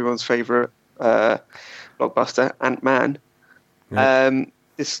to everyone's favourite blockbuster, Ant-Man.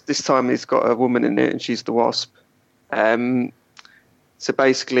 This time it's got a woman in it, and she's the Wasp. So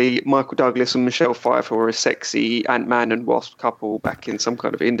basically, Michael Douglas and Michelle Pfeiffer were a sexy Ant-Man and Wasp couple back in some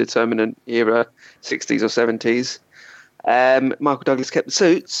kind of indeterminate era, 60s or 70s. Michael Douglas kept the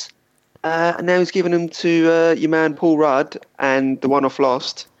suits, and now he's given them to your man Paul Rudd and the one off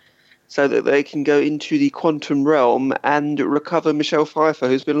Lost, so that they can go into the quantum realm and recover Michelle Pfeiffer,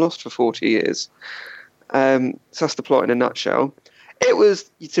 who's been lost for 40 years. So that's the plot in a nutshell. It was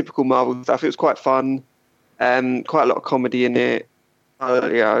your typical Marvel stuff. It was quite fun, quite a lot of comedy in it.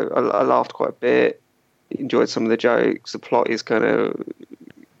 I laughed quite a bit, enjoyed some of the jokes. The plot is kind of...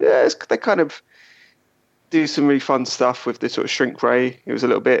 they kind of do some really fun stuff with the sort of shrink ray. It was a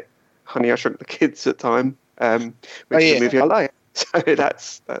little bit Honey, I Shrunk the Kids at time. which is a movie I like. So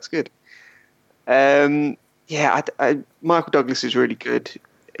that's good. Michael Douglas is really good.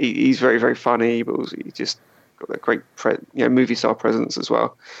 He's very, very funny, but also he's just got a great movie star presence as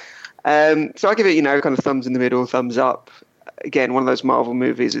well. So I give it, kind of thumbs in the middle, thumbs up. Again, one of those Marvel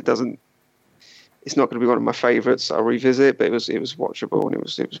movies. It's not going to be one of my favourites. I'll revisit, but it was watchable and it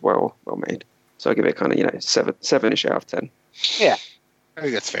was well made. So I give it kind of 7-ish out of 10. Yeah, I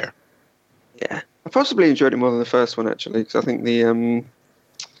think that's fair. Yeah, I possibly enjoyed it more than the first one actually, because I think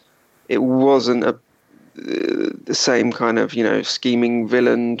it wasn't the same kind of scheming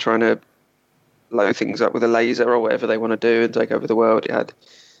villain trying to blow things up with a laser or whatever they want to do and take over the world. It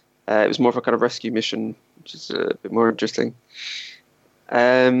was more of a kind of rescue mission, which is a bit more interesting.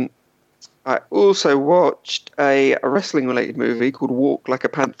 I also watched a wrestling-related movie called Walk Like a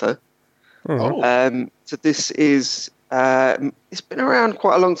Panther. Oh. So this is it's been around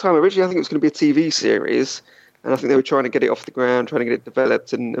quite a long time. Originally, I think it was going to be a TV series, and I think they were trying to get it off the ground, trying to get it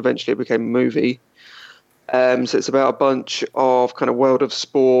developed, and eventually it became a movie. So it's about a bunch of kind of World of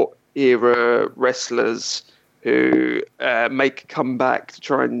Sport era wrestlers who make a comeback to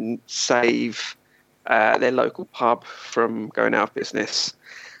try and save their local pub from going out of business.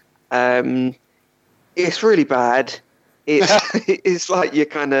 It's really bad. It's like you're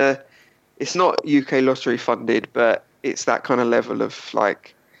kind of. It's not UK lottery funded, but it's that kind of level of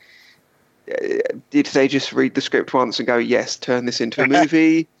like. Did they just read the script once and go, yes, turn this into a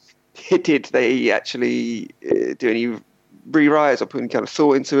movie? Did they actually do any rewrites or put any kind of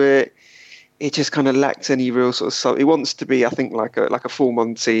thought into it? It just kind of lacks any real sort of. It wants to be, I think, like a Full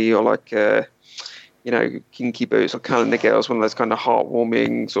Monty or like Kinky Boots or Calendar Girls, one of those kind of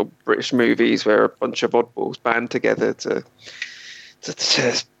heartwarming sort of British movies where a bunch of oddballs band together to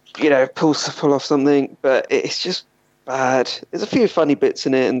pull off something. But it's just bad. There's a few funny bits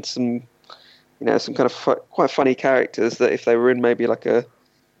in it and some kind of quite funny characters that if they were in maybe like a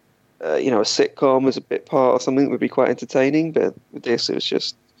sitcom as a bit part or something would be quite entertaining. But with this, it was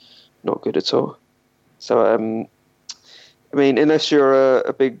just not good at all. So, I mean, unless you're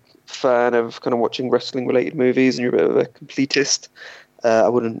a big fan of kind of watching wrestling related movies and you're a bit of a completist, I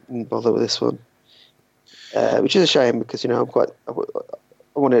wouldn't bother with this one, which is a shame because I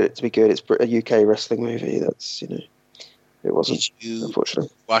wanted it to be good. It's a UK wrestling movie. That's it wasn't. Did you unfortunately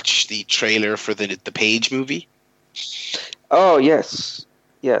watch the trailer for the Page movie? Oh yes.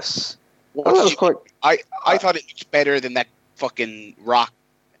 That was quite. I thought it was better than that fucking rock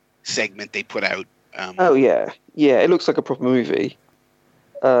segment they put out. Oh yeah, it looks like a proper movie.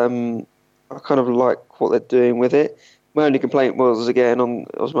 I kind of like what they're doing with it. My only complaint was, again, I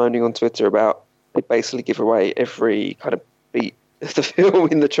was moaning on Twitter about they basically give away every kind of beat of the film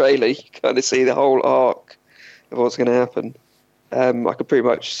in the trailer. You kind of see the whole arc of what's going to happen. I could pretty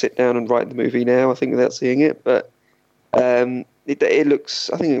much sit down and write the movie now, I think, without seeing it. But it looks,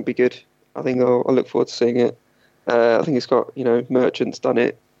 I think it'll be good. I think I'll look forward to seeing it. I think it's got, Merchant's done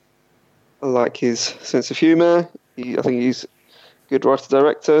it. I like his sense of humour. I think he's good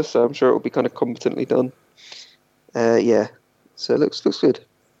writer-director, so I'm sure it will be kind of competently done. So it looks good.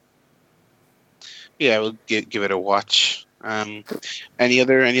 Yeah, we'll give it a watch. Any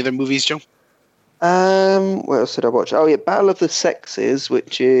other movies, Joe? What else did I watch? Oh yeah, Battle of the Sexes,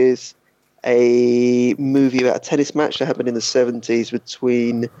 which is a movie about a tennis match that happened in the 70s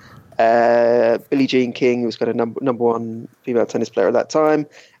between Billie Jean King, who was kind of number one female tennis player at that time,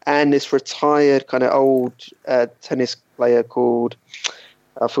 and this retired kind of old tennis player called,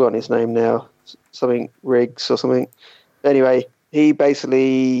 I've forgotten his name now, something Riggs or something. Anyway, he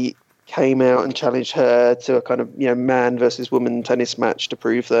basically came out and challenged her to a kind of man versus woman tennis match to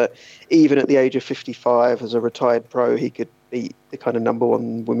prove that even at the age of 55 as a retired pro he could beat the kind of number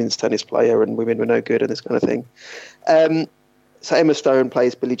one women's tennis player and women were no good and this kind of thing. So Emma Stone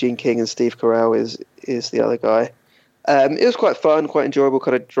plays Billie Jean King and Steve Carell is the other guy. It was quite fun, quite enjoyable,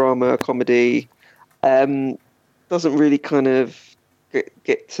 kind of drama, comedy. Doesn't really kind of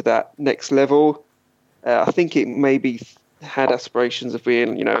get to that next level. I think it maybe had aspirations of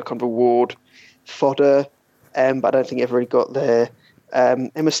being, kind of award fodder, but I don't think it ever really got there.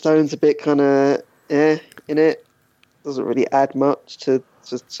 Emma Stone's a bit kind of in it. Doesn't really add much to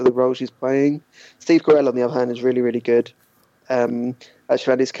the role she's playing. Steve Carell, on the other hand, is really, really good. I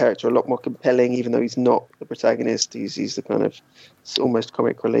actually found his character a lot more compelling, even though he's not the protagonist. He's the kind of almost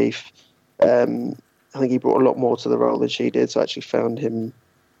comic relief. I think he brought a lot more to the role than she did, so I actually found him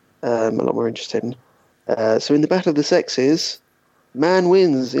a lot more interesting. So in the Battle of the Sexes, man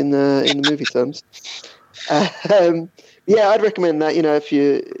wins in the movie terms. I'd recommend that.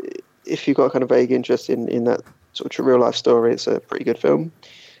 If you've got a kind of vague interest in that sort of real life story, it's a pretty good film.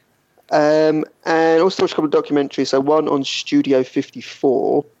 And also watched a couple of documentaries. So one on Studio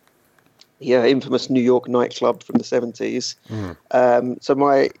 54, infamous New York nightclub from the 70s. So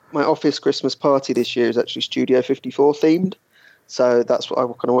my office Christmas party this year is actually Studio 54 themed. So that's what I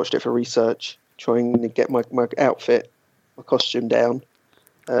kind of watched it for research, trying to get my outfit, my costume down,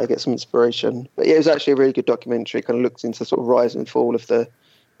 get some inspiration. But yeah, it was actually a really good documentary. It kind of looked into sort of rise and fall of the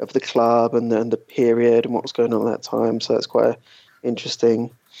club and the period and what was going on at that time. So it's quite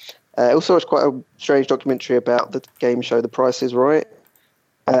interesting. Also, it's quite a strange documentary about the game show The Price is Right,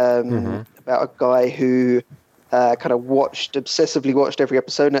 about a guy who kind of obsessively watched every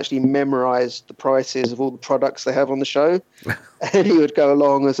episode and actually memorized the prices of all the products they have on the show. And he would go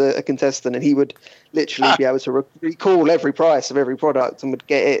along as a contestant, and he would literally be able to recall every price of every product and would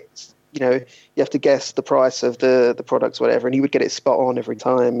get it. You have to guess the price of the products, whatever, and he would get it spot on every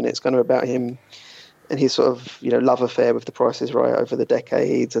time. And it's kind of about him and his sort of love affair with The Price is Right over the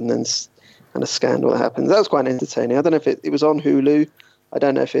decades, and then kind of scandal that happens. That was quite entertaining. I don't know if it was on Hulu. I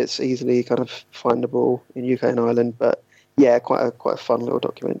don't know if it's easily kind of findable in UK and Ireland, but yeah, quite a fun little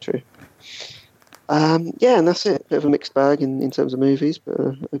documentary. And that's it. Bit of a mixed bag in terms of movies, but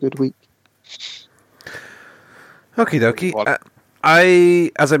a good week. Okie dokie.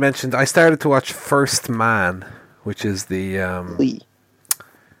 As I mentioned, I started to watch First Man, which is the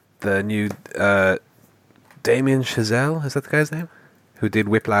new Damien Chazelle, is that the guy's name? Who did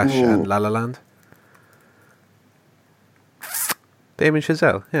Whiplash and La La Land? Damien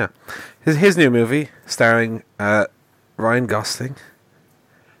Chazelle, yeah. His new movie, starring Ryan Gosling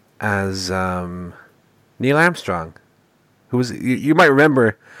as Neil Armstrong, who was you might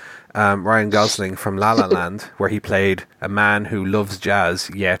remember Ryan Gosling from La La Land, where he played a man who loves jazz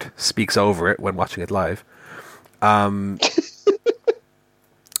yet speaks over it when watching it live.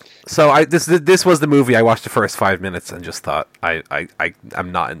 So this was the movie I watched the first 5 minutes and just thought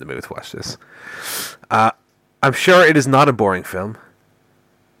I'm not in the mood to watch this. I'm sure it is not a boring film,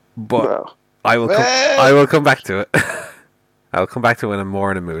 but I will come back to it. I'll come back to it when I'm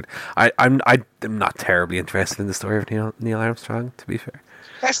more in a mood. I'm not terribly interested in the story of Neil Armstrong, to be fair.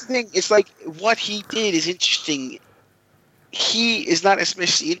 That's the thing. It's like what he did is interesting. He is not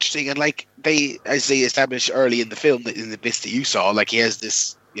especially interesting, and as they established early in the film, in the bits that you saw, he has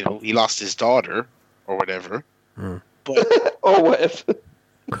this. He lost his daughter or whatever. But or whatever.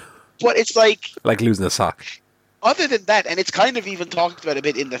 But it's like losing a sock. Other than that, and it's kind of even talked about a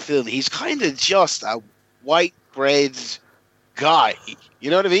bit in the film, he's kind of just a white bread guy.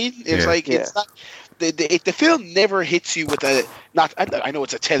 You know what I mean? It's it's not. The film never hits you with a not. I know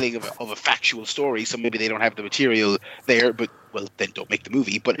it's a telling of a factual story, so maybe they don't have the material there. But then don't make the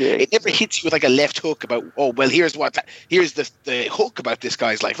movie. But it never hits you with a left hook about here's the hook about this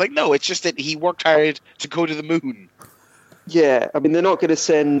guy's life. No, it's just that he worked hard to go to the moon. Yeah, I mean they're not going to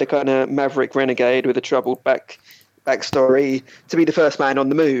send a kind of maverick renegade with a troubled backstory to be the first man on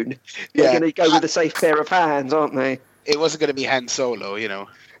the moon. They're going to go with a safe pair of hands, aren't they? It wasn't going to be Han Solo,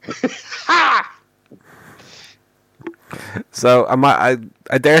 Ha! So I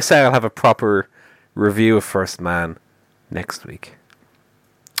dare say I'll have a proper review of First Man next week.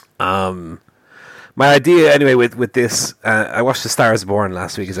 My idea anyway with this, I watched The Star Is Born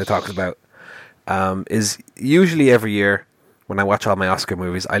last week, as I talked about, is usually every year when I watch all my Oscar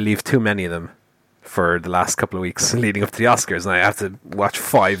movies, I leave too many of them for the last couple of weeks leading up to the Oscars, and I have to watch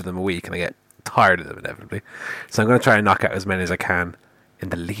 5 of them a week, and I get tired of them inevitably. So I'm going to try and knock out as many as I can in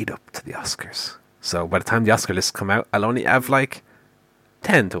the lead up to the Oscars. So by the time the Oscar lists come out, I'll only have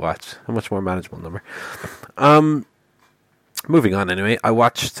 10 to watch, a much more manageable number. Moving on anyway, I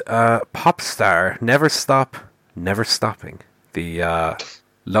watched Pop Star, Never Stop, Never Stopping, the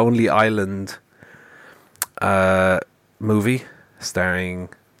Lonely Island movie starring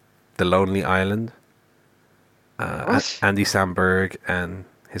The Lonely Island, Andy Samberg and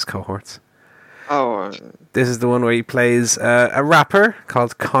his cohorts. Oh, this is the one where he plays a rapper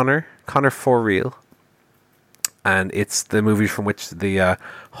called Connor For Real, and it's the movie from which the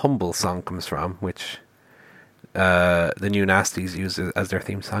Humble song comes from, which the New Nasties use as their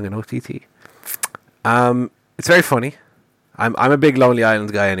theme song in OTT. It's very funny. I'm a big Lonely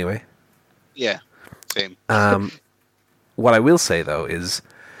Island guy anyway. Yeah, same. What I will say though is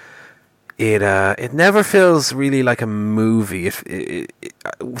it never feels really like a movie.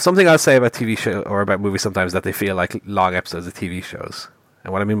 Something I'll say about TV show or about movies sometimes that they feel like long episodes of TV shows.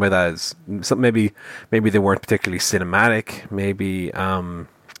 And what I mean by that is maybe they weren't particularly cinematic. Maybe the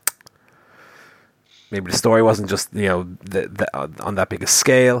story wasn't just on that big a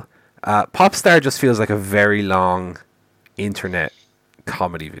scale. Popstar just feels like a very long internet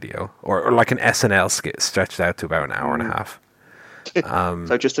comedy video, or like an SNL skit stretched out to about an hour and a half.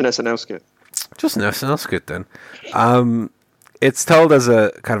 So just an SNL skit. Just an SNL skit then. It's told as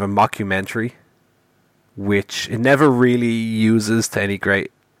a kind of a mockumentary, which it never really uses to any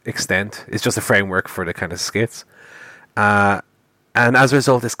great extent. It's just a framework for the kind of skits. And as a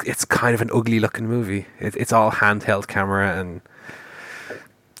result, it's kind of an ugly looking movie. It's all handheld camera, and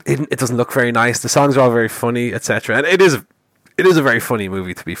it doesn't look very nice. The songs are all very funny, etc. And it is a very funny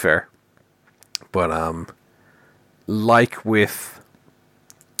movie, to be fair. But like with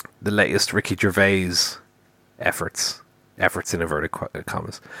the latest Ricky Gervais efforts in inverted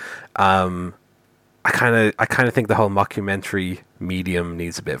commas, I kind of think the whole mockumentary medium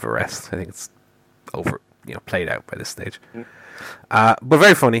needs a bit of a rest. I think it's played out by this stage. But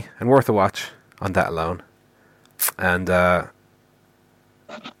very funny and worth a watch on that alone. And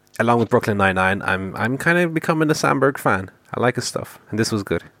along with Brooklyn Nine-Nine, I'm kind of becoming a Sandberg fan. I like his stuff, and this was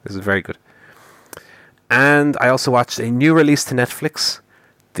good. This is very good. And I also watched a new release to Netflix,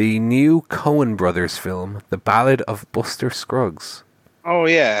 the new Coen Brothers film, The Ballad of Buster Scruggs. Oh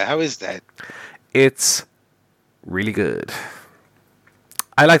yeah, how is that? It's really good.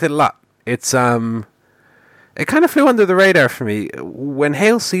 I liked it a lot. It's it kind of flew under the radar for me. When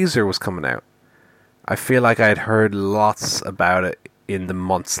Hail Caesar was coming out, I feel like I had heard lots about it in the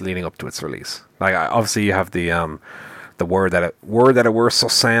months leading up to its release. Like, obviously you have the word that it were so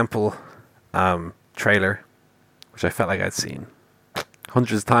sample trailer, which I felt like I'd seen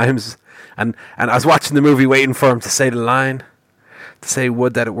hundreds of times, and I was watching the movie waiting for him to say the line, to say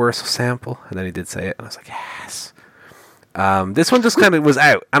would that it were so sample, and then he did say it, and I was like, yes. This one just kind of was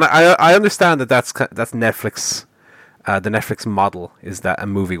out, and I understand that's Netflix. The Netflix model is that a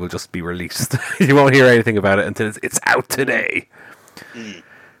movie will just be released. You won't hear anything about it until it's out today.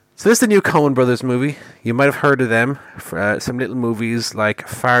 So this is the new Coen Brothers movie. You might have heard of them. Some little movies like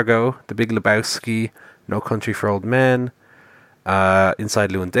Fargo, The Big Lebowski, No Country for Old Men,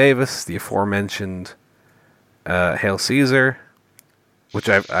 Inside Llewyn Davis, the aforementioned Hail Caesar, which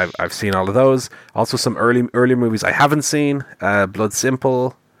I've seen all of those. Also some early movies I haven't seen. Blood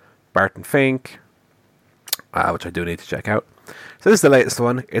Simple, Barton Fink, which I do need to check out. So this is the latest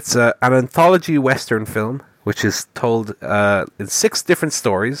one. It's an anthology Western film, which is told in 6 different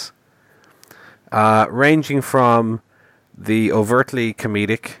stories, ranging from the overtly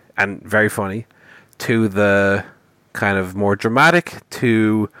comedic and very funny to the kind of more dramatic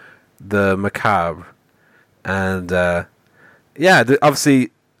to the macabre. And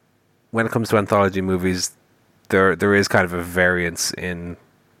obviously, when it comes to anthology movies, there is kind of a variance in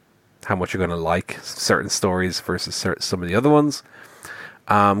how much you're going to like certain stories versus some of the other ones.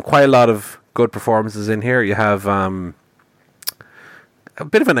 Quite a lot of good performances in here. You have a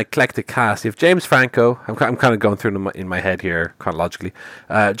bit of an eclectic cast. You have James Franco. I'm kind of going through them in my head here chronologically.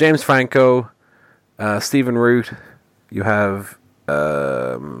 James Franco, Stephen Root. You have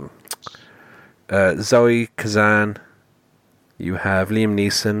Zoe Kazan. You have Liam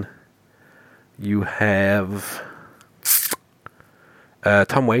Neeson. You have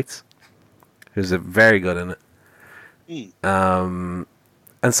Tom Waits, who's very good in it.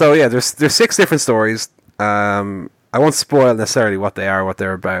 And so yeah, there's 6 different stories. I won't spoil necessarily what they are, what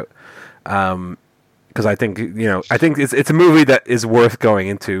they're about, because I think it's a movie that is worth going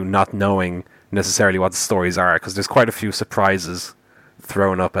into not knowing necessarily what the stories are, because there's quite a few surprises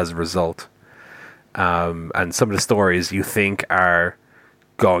thrown up as a result. And some of the stories you think are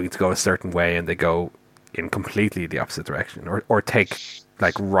going to go a certain way, and they go in completely the opposite direction, or take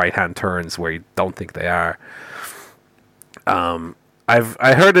like right-hand turns where you don't think they are.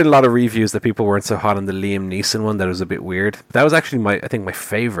 I heard in a lot of reviews that people weren't so hot on the Liam Neeson one, that it was a bit weird. That was actually my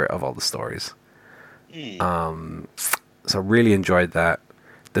favorite of all the stories. So really enjoyed that.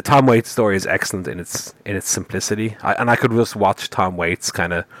 The Tom Waits story is excellent in its simplicity, and I could just watch Tom Waits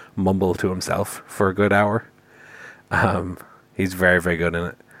kind of mumble to himself for a good hour. He's very, very good in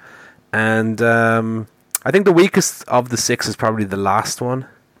it. And I think the weakest of the 6 is probably the last one,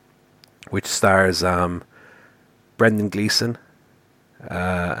 which stars Brendan Gleeson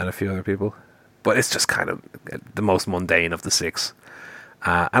and a few other people. But it's just kind of the most mundane of the 6.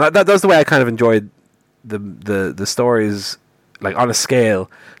 And that was the way I kind of enjoyed the stories. Like, on a scale,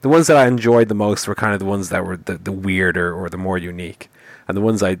 the ones that I enjoyed the most were kind of the ones that were the weirder or the more unique. And the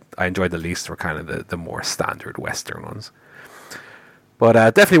ones I enjoyed the least were kind of the more standard Western ones. But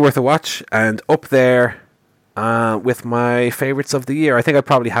definitely worth a watch, and up there with my favorites of the year. I think I'd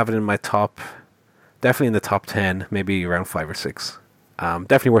probably have it in my definitely in the top 10, maybe around 5 or 6.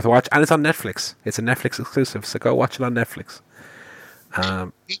 Definitely worth a watch, and it's on Netflix. It's a Netflix exclusive, so go watch it on Netflix.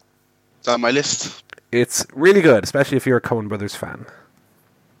 It's on my list. It's really good, especially if you're a Coen Brothers fan.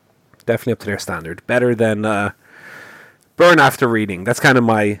 Definitely up to their standard. Better than Burn After Reading. That's kind of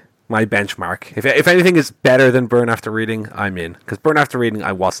my benchmark. If anything is better than Burn After Reading, I'm in. Because Burn After Reading,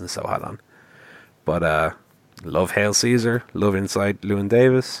 I wasn't so hot on. But love Hail Caesar, love Inside Llewyn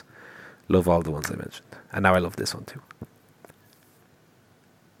Davis, love all the ones I mentioned. And now I love this one too.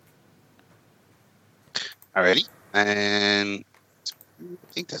 Alrighty. And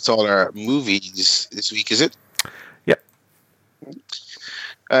I think that's all our movies this week, is it? Yep.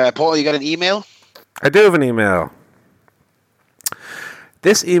 Paul, you got an email? I do have an email.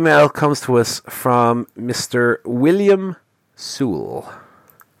 This email comes to us from Mr. William Sewell.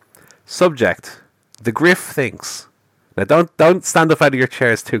 Subject: The Griff thinks. Now, don't stand up out of your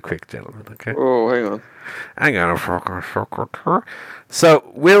chairs too quick, gentlemen. Okay. Oh, hang on. Hang on a fucking.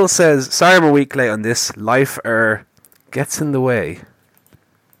 So Will says, "Sorry, I'm a week late on this. Life gets in the way."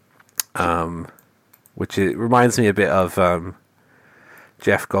 Which reminds me a bit of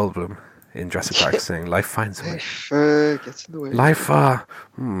Jeff Goldblum in Jurassic Park saying, "Life finds a way." Gets in the way. Life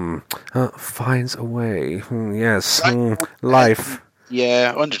finds a way. Yes, life.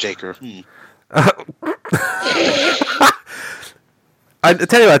 Yeah, Undertaker. I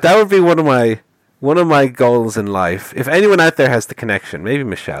tell you what, that would be one of my goals in life. If anyone out there has the connection, maybe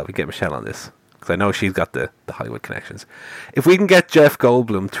Michelle, we get Michelle on this because I know she's got the Hollywood connections. If we can get Jeff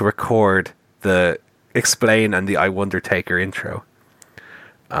Goldblum to record the Explain and the I Wondertaker intro,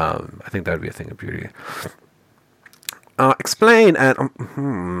 I think that would be a thing of beauty. Explain and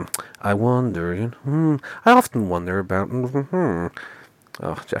I wonder. I often wonder about.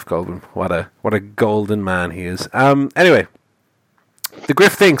 Oh, Jeff Goldblum! What a golden man he is. Anyway, the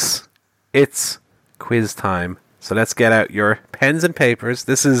Griff thinks it's quiz time. So let's get out your pens and papers.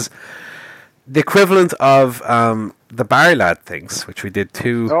 This is the equivalent of the Barry Lad things, which we did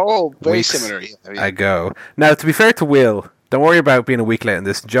 2 very weeks similar ago. Now, to be fair to Will, don't worry about being a week late on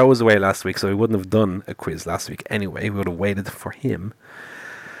this. Joe was away last week, so we wouldn't have done a quiz last week anyway. We would have waited for him.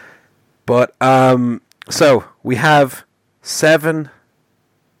 But, so, we have 7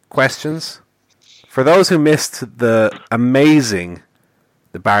 questions. For those who missed the amazing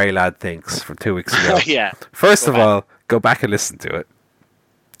The Barry Lad Thinks from 2 weeks ago. Yeah. First of all, go back and listen to it.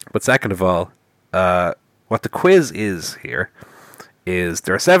 But second of all, what the quiz is here is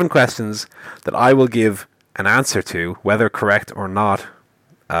there are 7 questions that I will give an answer to, whether correct or not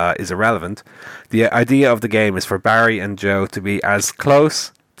is irrelevant. The idea of the game is for Barry and Joe to be as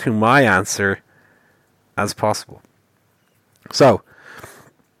close to my answer as possible. So,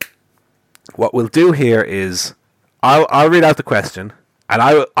 what we'll do here is I'll read out the question, and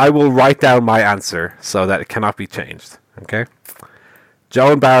I will write down my answer so that it cannot be changed. Okay?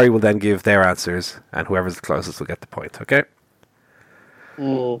 Joe and Barry will then give their answers, and whoever's the closest will get the point. Okay?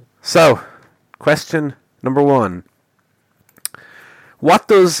 So, question number 1. What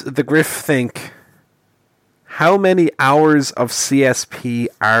does the Griff think? How many hours of CSP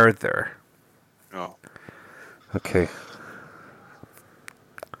are there? Oh. Okay.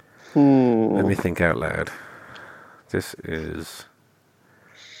 Let me think out loud. This is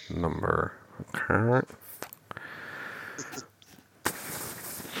number.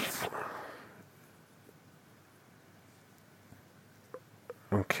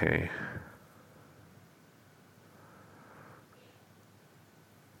 Okay.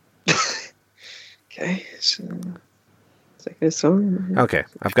 Okay, so take a song. Okay,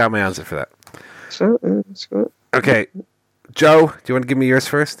 I've got my answer for that. So, let's go. Okay, Joe, do you want to give me yours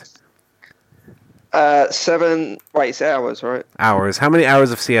first? 7. Wait, it's hours, right? Hours. How many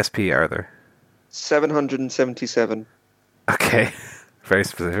hours of CSP are there? 777. Okay, very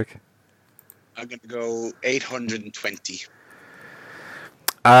specific. I'm going to go 820.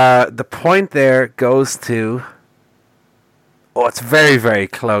 The point there goes to... Oh, it's very, very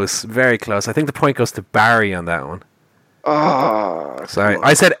close. Very close. I think the point goes to Barry on that one. Oh, Sorry,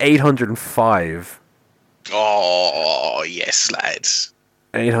 I said 805. Oh, yes, lads.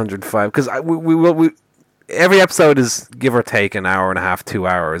 805. Because we every episode is give or take an hour and a half, 2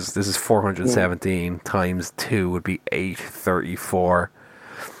 hours. This is 417 times 2 would be 834.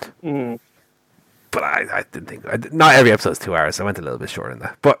 But I didn't think... not every episode is 2 hours. I went a little bit short on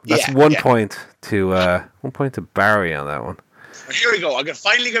that. But that's 1 point to 1 point to Barry on that one. Here we go. I'm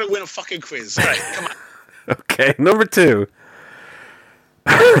finally going to win a fucking quiz. All right, come on. Okay, number 2.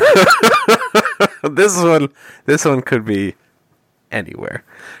 This one could be anywhere.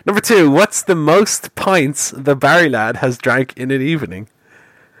 Number 2. What's the most pints the Barry lad has drank in an evening?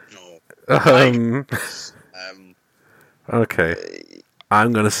 No. Okay.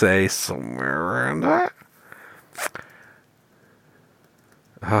 I'm gonna say somewhere around that.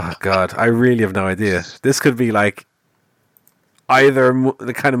 Oh God, I really have no idea. This could be like either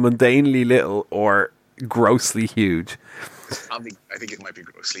the kind of mundanely little or grossly huge? I think it might be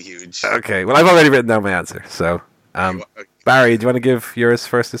grossly huge. Okay, well, I've already written down my answer. So, Barry, do you want to give yours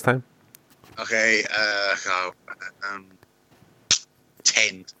first this time? Okay,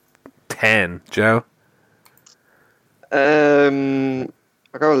 10. 10. Joe? I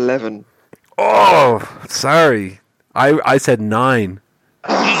go 11. Oh, sorry. I said 9.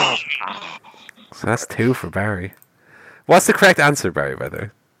 So that's 2 for Barry. What's the correct answer, Barry, by the way?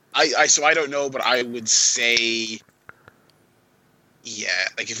 So I don't know, but I would say, yeah,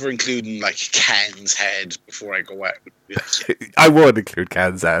 like if we're including like Can's head before I go out, I would include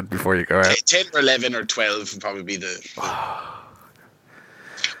Can's head before you go out. 10 or 11 or 12 would probably be the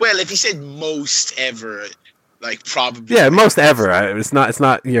well, if you said most ever, like probably. Yeah, most ever. It's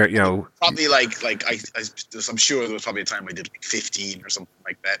not. You know. Probably like I'm sure there was probably a time I did like 15 or something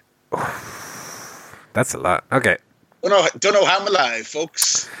like that. That's a lot. Okay. Don't know how I'm alive,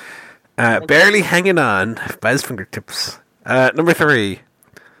 folks. Barely hanging on by his fingertips. Number 3.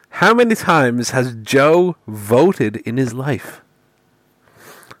 How many times has Joe voted in his life?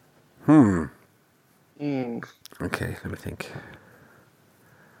 Okay, let me think.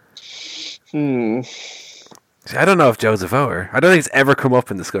 See, I don't know if Joe's a voter. I don't think it's ever come up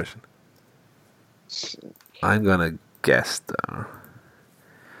in discussion. I'm gonna guess though.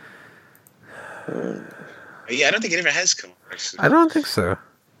 Yeah, I don't think it ever has come up. Actually. I don't think so.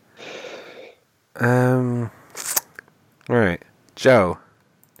 All right, Joe,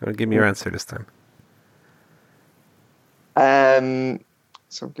 you want to give me your answer this time?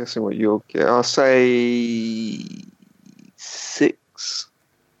 So I'm guessing what you'll get. I'll say 6.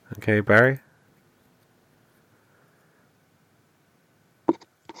 Okay, Barry.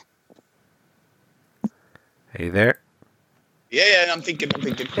 Are you there? Yeah, I'm thinking.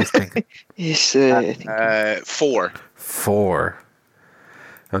 Yes. 4. 4.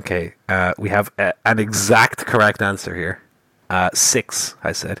 Okay, we have an exact correct answer here. 6,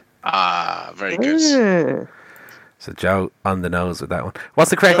 I said. Very good. Yeah. So Joe on the nose with that one.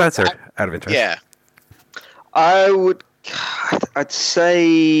 What's the correct answer? Out of interest. Yeah. I'd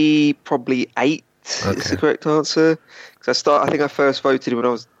say probably 8 is the correct answer. Because I think I first voted when I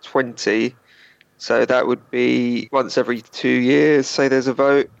was 20. So that would be once every 2 years, say there's a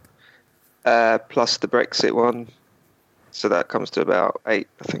vote, plus the Brexit one. So that comes to about 8,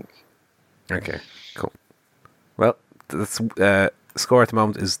 I think. Okay, cool. Well, the score at the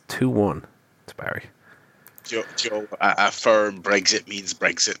moment is 2-1 to Barry. Joe, a firm Brexit means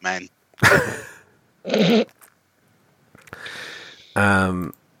Brexit, man.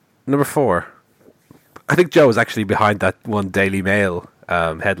 Number 4. I think Joe was actually behind that one Daily Mail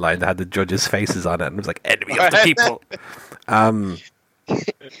headline that had the judges' faces on it, and it was like "enemy of the people."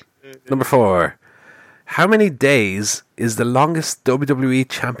 Number 4. How many days is the longest WWE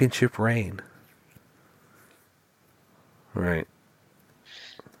Championship reign? Right.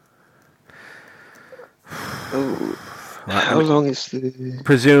 Oh, how long is the?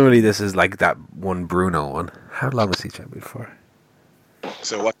 Presumably, this is like that one Bruno one. How long was he champion for?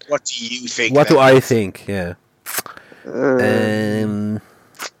 So, what do you think? What do I think? Yeah. All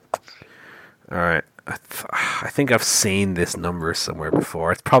right. I think I've seen this number somewhere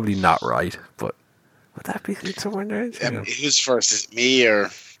before. It's probably not right, but would that be somewhere in there? Who's first? Is it me or?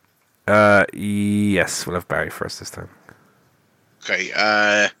 Yes, we'll have Barry first this time. Okay.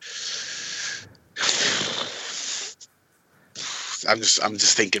 I'm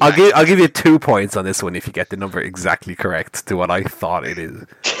just thinking. I'll give you 2 points on this one if you get the number exactly correct to what I thought it is.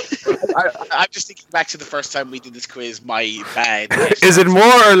 I'm just thinking back to the first time we did this quiz. My bad. Is it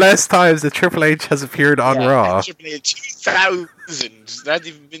more or less times that Triple H has appeared on Raw? Triple H 2000. There hasn't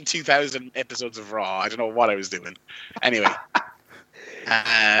even been 2,000 episodes of Raw. I don't know what I was doing. Anyway,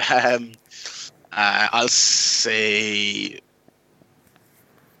 I'll say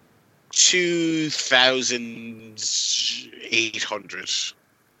 2,800.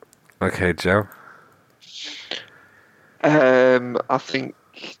 Okay, Joe.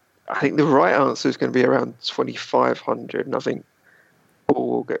 I think the right answer is going to be around 2,500, and I think Paul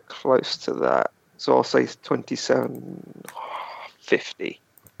will get close to that. So I'll say 2,750.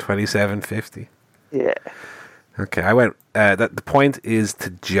 2,750. Yeah. Okay, I went. The point is to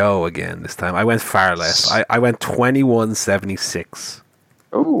Joe again this time. I went far less. I went 2,176.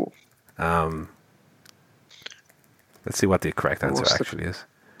 Oh. Let's see what the correct answer actually is.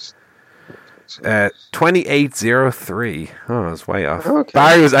 2,803. Oh, I was way off. Okay.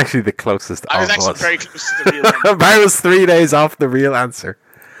 Barry was actually the closest. I was actually very close to the real answer. Barry was 3 days off the real answer.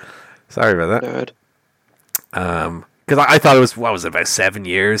 Sorry about that. Because I thought it was about 7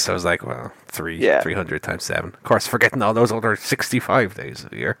 years. So I was like, well, 300 times 7. Of course, forgetting all those other 65 days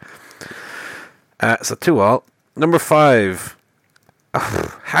of the year. So 2-2. Number 5.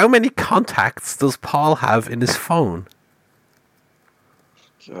 How many contacts does Paul have in his phone?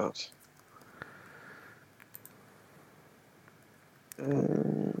 God.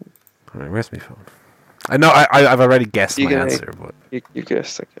 Where's my phone? I know I've already guessed my answer, but you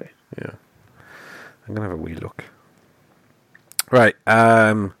guessed. Okay. yeah, I'm gonna have a wee look. Right,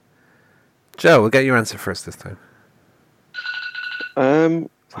 Joe, we'll get your answer first this time. I'm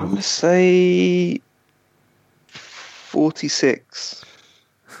gonna say 46.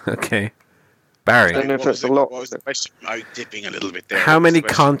 Okay, Barry. I don't know if that's a lot. What was the question? I'm dipping a little bit there. How many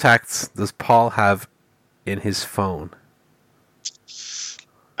contacts does Paul have in his phone?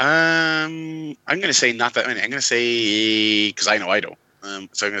 I'm going to say not that many. I'm going to say, because I know I don't.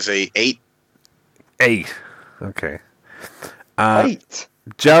 So I'm going to say 8. 8. Okay. 8.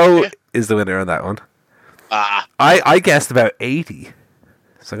 Joe is the winner on that one. I guessed about 80.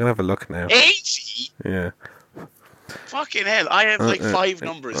 So I'm going to have a look now. 80? Yeah. Fucking hell. I have like 5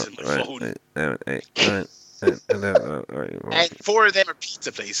 numbers in my phone. And 4 of them are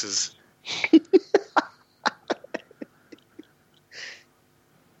pizza places.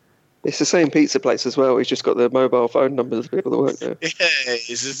 It's the same pizza place as well. He's just got the mobile phone numbers of the people that work there. Yeah,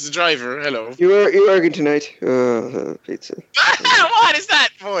 is this the driver? Hello. You working tonight? Pizza. What is that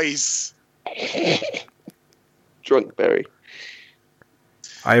voice? Drunk Berry.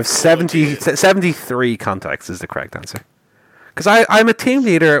 I have 73 contacts is the correct answer. Because I'm a team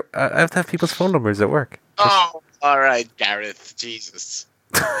leader. I have to have people's phone numbers at work. Oh, all right, Gareth. Jesus.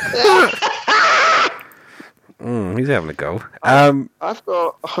 He's having a go. I've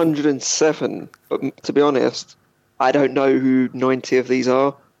got 107, but to be honest, I don't know who 90 of these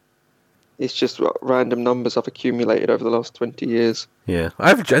are. It's just random numbers I've accumulated over the last 20 years. Yeah,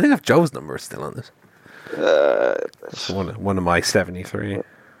 I think I have Joe's number still on this. That's one of my 73.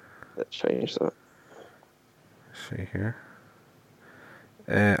 Let's change that. See here.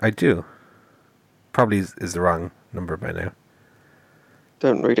 I do. Probably is the wrong number by now.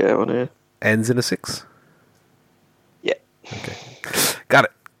 Don't read it out on here. Ends in a 6. Yeah. Okay. Got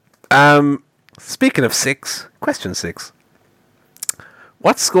it. Speaking of 6, question 6.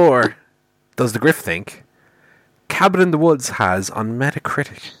 What score does the Griff think Cabin in the Woods has on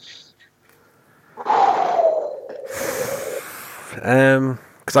Metacritic?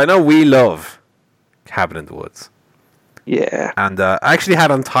 Because I know we love Cabin in the Woods. Yeah. And I actually had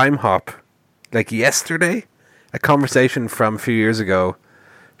on Time Hop, like yesterday, a conversation from a few years ago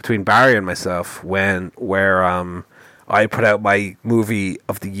between Barry and myself where I put out my movie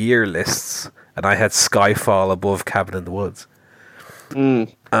of the year lists, and I had Skyfall above Cabin in the Woods.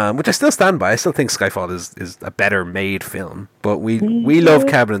 Which I still stand by. I still think Skyfall is a better made film, but we love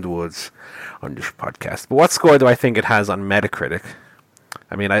Cabin in the Woods on this podcast. But what score do I think it has on Metacritic?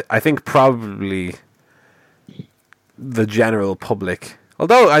 I mean, I think probably the general public,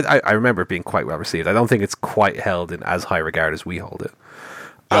 although I remember it being quite well received, I don't think it's quite held in as high regard as we hold it.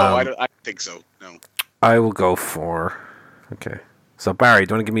 No, I don't think so. No. I will go for... Okay. So, Barry,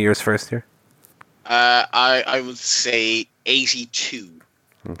 do you want to give me yours first here? I would say 82.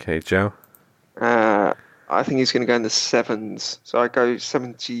 Okay, Joe? I think he's going to go in the 7s. So I go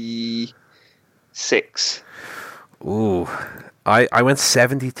 76. Ooh. I went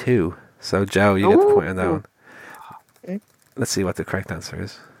 72. So, Joe, you get the point on that one. Okay. Let's see what the correct answer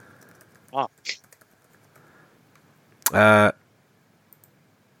is. Fuck.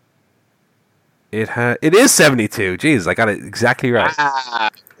 It is 72. Jeez, I got it exactly right.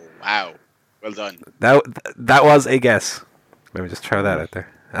 Wow. Well done. That was a guess. Let me just throw that out there.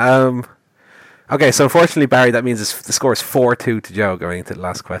 Okay, so unfortunately, Barry, that means the score is 4-2 to Joe going into the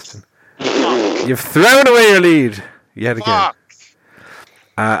last question. You've thrown away your lead yet again.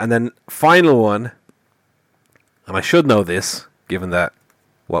 And then final one, and I should know this given that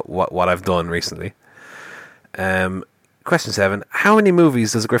what I've done recently. Question 7. How many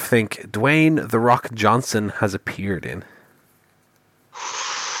movies does Griff think Dwayne "The Rock" Johnson has appeared in?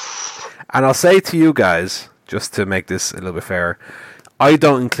 And I'll say to you guys, just to make this a little bit fairer, I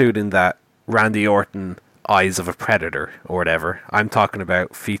don't include in that Randy Orton Eyes of a Predator or whatever. I'm talking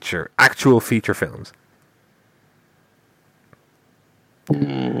about actual feature films.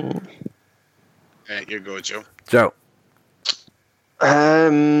 You're good, Joe. Joe.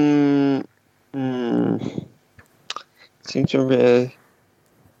 Seems to be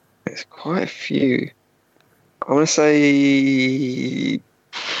there's quite a few. I want to say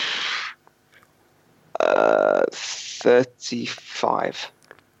 35.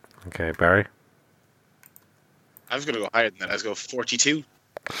 Okay, Barry. I was going to go higher than that. I was going to go 42.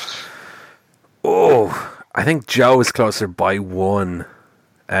 Oh, I think Joe is closer by 1.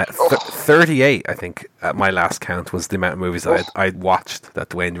 38, I think, at my last count, was the amount of movies I'd watched that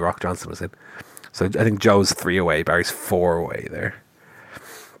Dwayne "The Rock" Johnson was in. So I think Joe's 3 away, Barry's 4 away there.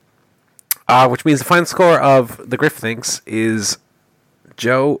 Which means the final score of the Griff Thinks is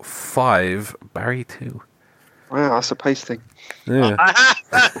Joe 5, Barry 2. Wow, that's a pace thing. Yeah.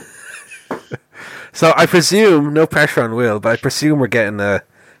 So I presume, no pressure on Will, but I presume we're getting a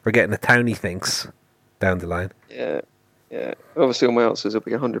Townie Thinks down the line. Yeah. Obviously, all my answers will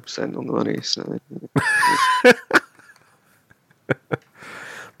be 100% on the money. So.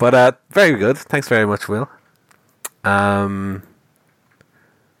 But very good. Thanks very much, Will.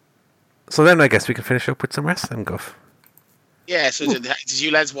 So then I guess we can finish up with some wrestling, Guff. Yeah, so did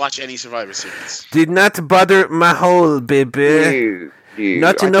you lads watch any Survivor Series? Did not bother my whole, baby. No.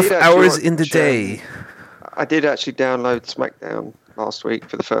 Not enough hours in the day. I did actually download SmackDown last week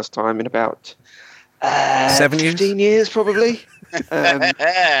for the first time in about 7 years? 15 years, probably,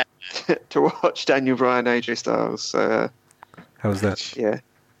 to watch Daniel Bryan, AJ Styles. How was that? Yeah.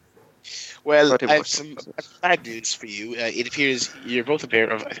 Well, I have some bad news for you. It appears you're both a pair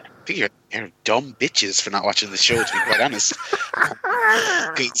of dumb bitches for not watching the show, to be quite honest.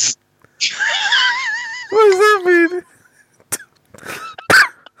 What does that mean?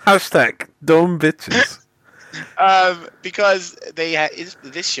 Hashtag dumb bitches. Because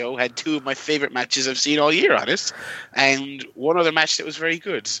this show had 2 of my favorite matches I've seen all year on it, and one other match that was very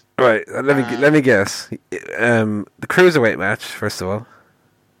good. Right, let me guess. The cruiserweight match, first of all.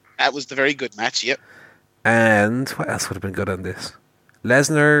 That was the very good match. Yep. And what else would have been good on this?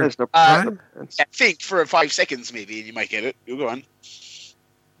 Lesnar. I think for 5 seconds maybe, and you might get it. You go on.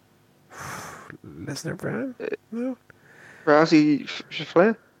 Lesnar Bryan? No. Rousey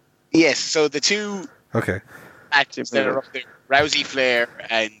Flair? Yes. So the 2 matches that are up there: Rousey Flair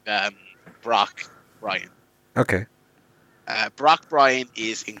and Brock Bryan. Okay. Brock Bryan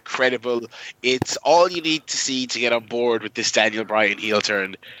is incredible. It's all you need to see to get on board with this Daniel Bryan heel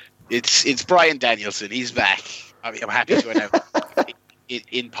turn. It's Bryan Danielson. He's back. I'm happy to announce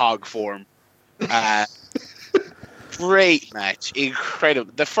in POG form. Great match.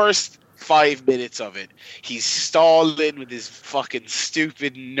 Incredible. The first 5 minutes of it, he's stalling with his fucking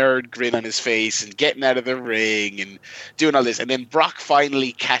stupid nerd grin on his face and getting out of the ring and doing all this. And then Brock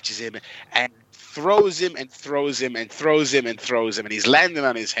finally catches him and throws him and throws him and throws him and throws him, and he's landing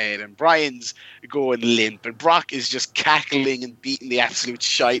on his head, and Bryan's going limp, and Brock is just cackling and beating the absolute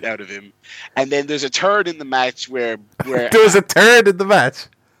shite out of him. And then there's a turn in the match where there was a turn in the match.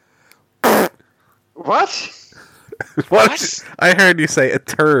 What? What? I heard you say a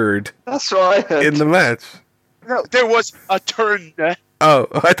turd. That's what I heard. In the match. No, there was a turn. Oh,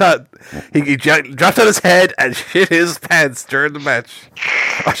 I thought he dropped on his head and shit his pants during the match.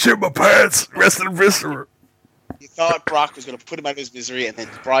 I shit my pants, wrestling wrestler. He thought Brock was going to put him out of his misery, and then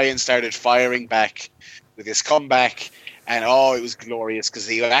Bryan started firing back with his comeback, and it was glorious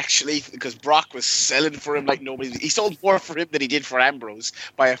because Brock was selling for him like nobody. He sold more for him than he did for Ambrose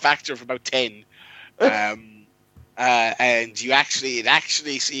by a factor of about 10. And it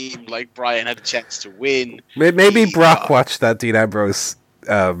actually seemed like Bryan had a chance to win. Maybe Brock watched that Dean Ambrose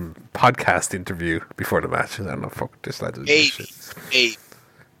podcast interview before the match. I don't know, fuck this lad.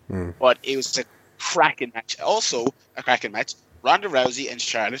 But it was a cracking match. Also, a cracking match. Ronda Rousey and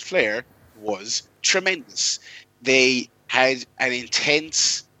Charlotte Flair was tremendous. They had an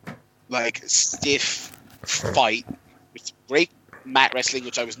intense, stiff fight with great mat wrestling,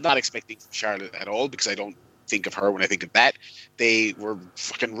 which I was not expecting from Charlotte at all, because I don't think of her when I think of that. They were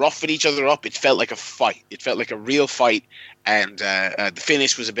fucking roughing each other up. It felt like a fight. It felt like a real fight, and the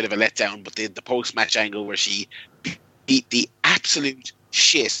finish was a bit of a letdown, but the post-match angle where she beat the absolute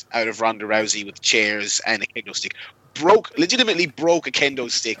shit out of Ronda Rousey with chairs and a kendo stick, legitimately broke a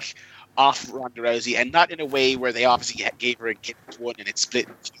kendo stick off Ronda Rousey, and not in a way where they obviously gave her a kick one and it split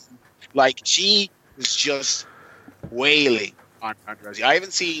in two. She was just wailing on Ronda Rousey. I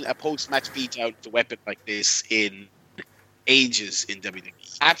haven't seen a post-match beat out the weapon like this in ages in WWE.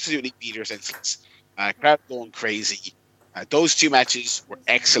 Absolutely beat her senseless. Crowd going crazy. Those 2 matches were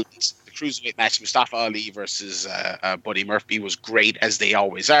excellent. The cruiserweight match, Mustafa Ali versus Buddy Murphy, was great, as they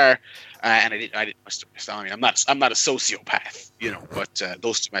always are. And I didn't. I'm not a sociopath, but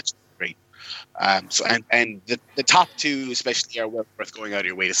those 2 matches were great. And the top 2 especially are well worth going out of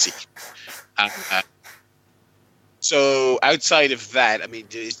your way to see. So outside of that, I mean,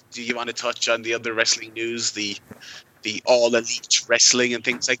 do you want to touch on the other wrestling news, the all elite wrestling and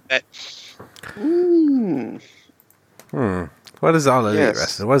things like that? What is all elite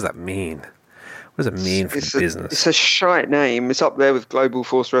wrestling? What does that mean? What does it mean for the business? It's a shite name. It's up there with Global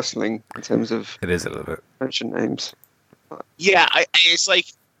Force Wrestling in terms of it is a little bit mention names. Yeah, it's like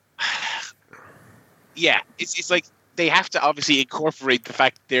yeah, it's like they have to obviously incorporate the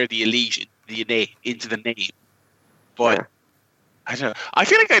fact that they're the elite into the name, but Yeah. I don't know. I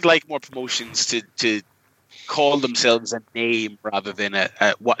feel like I'd like more promotions to call themselves a name rather than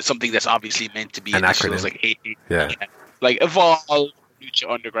something that's obviously meant to be An initials, acronym. like Evolve, Lucha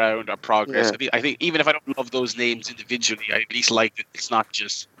Underground, or Progress. Yeah. I think even if I don't love those names individually, I at least like that it's not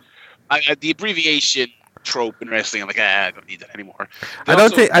just the abbreviation trope in wrestling. I'm like, I don't need that anymore. I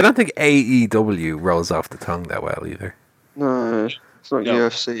don't think AEW rolls off the tongue that well either. No, it's not No.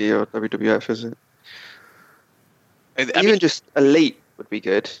 UFC or WWF, is it? I Even mean, just Elite would be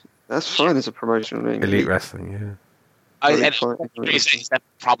good. That's fine as a promotional name. Elite Wrestling, yeah. and fine. is that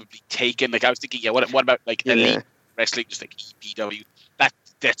probably taken? Like I was thinking, what about like Yeah. Elite Wrestling, just like EPW?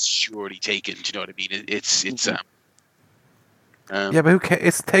 That's surely taken. Do you know what I mean? It's Yeah, but who cares?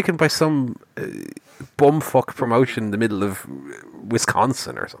 It's taken by some bumfuck promotion in the middle of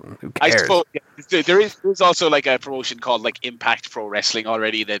Wisconsin or something. Who I cares? suppose there's also like a promotion called like Impact Pro Wrestling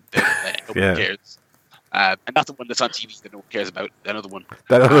already that nobody Yeah. cares. And not the one that's on TV that no one cares about. Another one.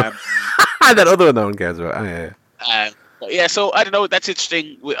 That other, Um, that other one no one cares about. Oh, yeah. But yeah, so I don't know. That's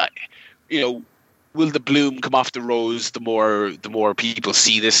interesting. Will the bloom come off the rose? The more people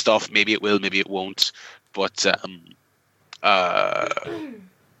see this stuff, maybe it will, maybe it won't. But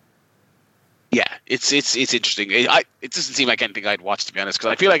yeah, it's interesting. It doesn't seem like anything I'd watch, to be honest,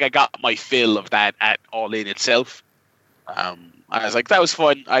 because I feel like I got my fill of that at All In itself. I was like, that was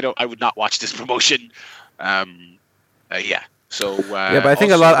fun. I would not watch this promotion. Yeah. So Yeah, but I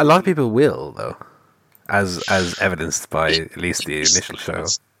think a lot of people will though, as evidenced by at least the initial show.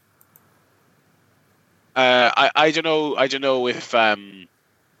 I don't know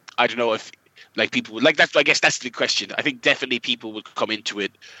if like people would like that. I guess that's the question. I think definitely people would come into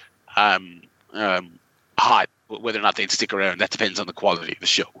it hot. Whether or not they'd stick around, that depends on the quality of the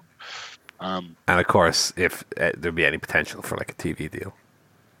show. And of course, if there'd be any potential for like a TV deal.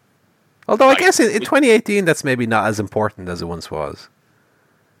 Although I guess in 2018, that's maybe not as important as it once was.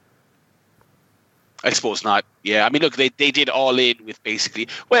 I suppose not. Yeah, I mean, look, they did All In with basically.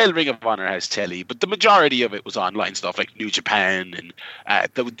 Well, Ring of Honor has telly, but the majority of it was online stuff like New Japan and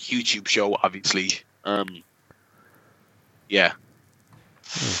the YouTube show, obviously. Yeah.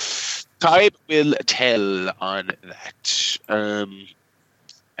 Time will tell on that.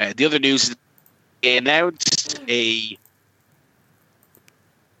 The other news is they announced a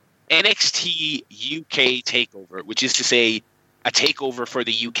NXT UK takeover, which is to say a takeover for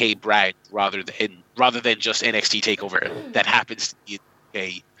the UK brand rather than just NXT takeover that happens to be in the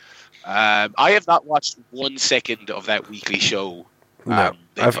UK. I have not watched 1 second of that weekly show. No,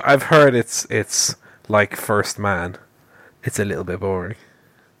 I've heard it's like First Man. It's a little bit boring.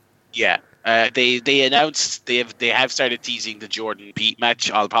 Yeah. They announced they have started teasing the Jordan Pete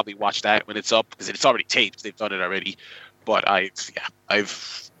match. I'll probably watch that when it's up because it's already taped. They've done it already, but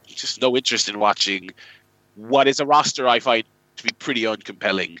I've just no interest in watching what is a roster I find to be pretty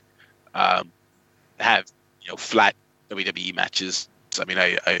uncompelling. Have flat WWE matches. I mean,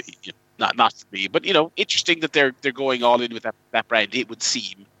 I not for me, but interesting that they're going all in with that brand. It would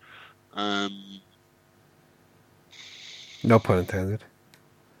seem. No pun intended.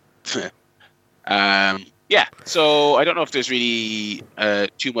 Yeah, so I don't know if there's really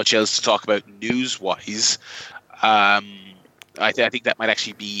too much else to talk about news-wise. I think that might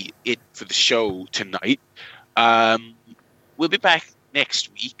actually be it for the show tonight. We'll be back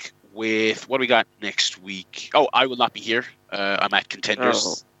next week with what do we got next week? Oh, I will not be here. I'm at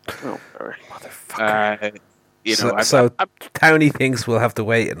Contenders. Oh, sorry. Motherfucker. So Townie thinks we'll have to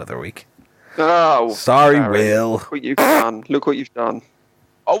wait another week. Oh, Sorry, Barry. Will. Look what you've done. Look what you've done.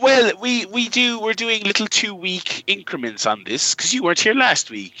 Oh well, we're doing little 2-week increments on this because you weren't here last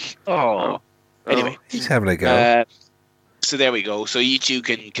week. Oh. Anyway, He's having a go. so there we go. So you two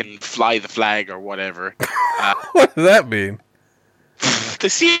can fly the flag or whatever. What does that mean? The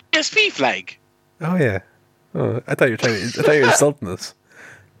CSP flag. Oh yeah. Oh, I thought you were insulting us.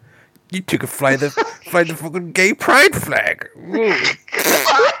 You two can fly the fucking gay pride flag.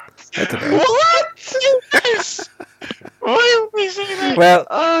 I don't know. What? Yes. Why would we say that? Well,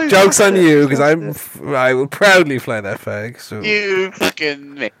 joke's on you because I will proudly fly that flag. So You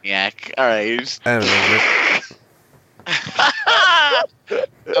fucking maniac. All right. I don't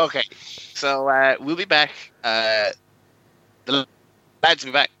know. Okay. So we'll be back. The lads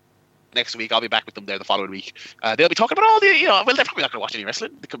will be back next week. I'll be back with them there the following week. They'll be talking about all the, well, they're probably not going to watch any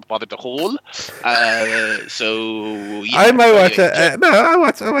wrestling. They couldn't bother the whole. So yeah, I might watch it. No, I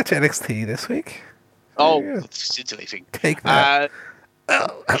watch NXT this week. Oh, Yeah. it's scintillating. Take that.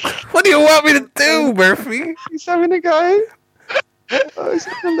 What do you want me to do, Murphy? He's having a go. Oh, is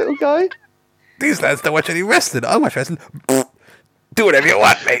that a little guy? These lads don't watch any wrestling. I'll watch wrestling. Do whatever you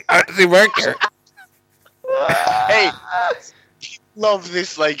want, mate. I don't see work here. Hey, love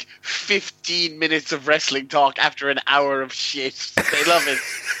this 15 minutes of wrestling talk after an hour of shit. They love it.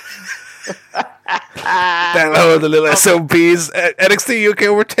 Download the little SOBs. NXT UK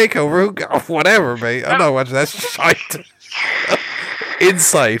over takeover. Whatever, mate. I'm not watching that shite.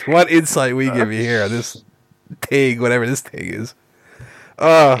 Insight. What insight we give you here on this thing, whatever this thing is.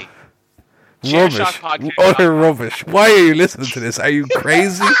 Rubbish. Utter rubbish. Why are you listening to this? Are you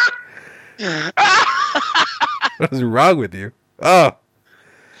crazy? What is wrong with you?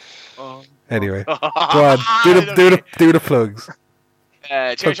 Anyway, go on. Do the plugs.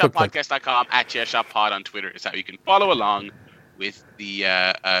 ChairShotPodcast.com @ChairShotPod on Twitter is how you can follow along with the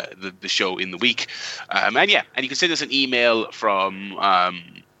show in the week. And you can send us an email from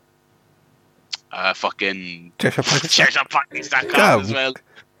fucking ChairShotPodcast.com as well.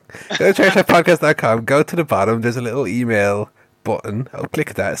 Go to ChairShotPodcast.com, go to the bottom, there's a little email button.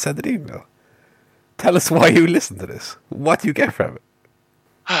 Click that, send an email. Tell us why you listen to this. What do you get from it?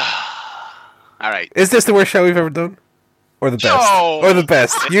 Alright. Is this the worst show we've ever done? Or the best? No! Or the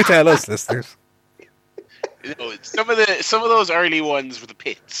best? You tell us, listeners. No, some of those early ones were the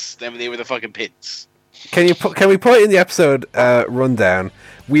pits. They were the fucking pits. Can we put in the episode rundown?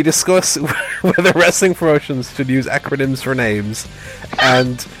 We discuss whether wrestling promotions should use acronyms for names,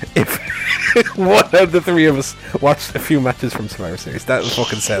 and if one of the three of us watched a few matches from Survivor Series, that will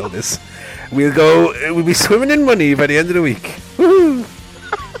fucking settle this. We'll be swimming in money by the end of the week. Woohoo!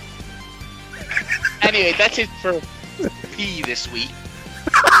 Anyway, that's it for P this week.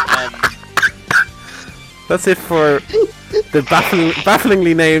 That's it for the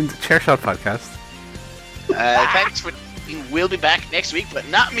bafflingly named ChairShot podcast. Thanks for. We'll be back next week, but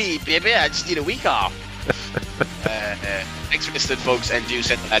not me, baby. I just need a week off. Thanks for listening, folks, and do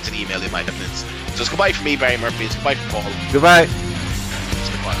send the lads an email in my minutes. So it's goodbye from me, Barry Murphy. It's goodbye from Paul. Goodbye. It's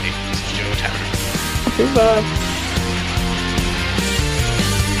goodbye. This is Joe Tanner. Goodbye.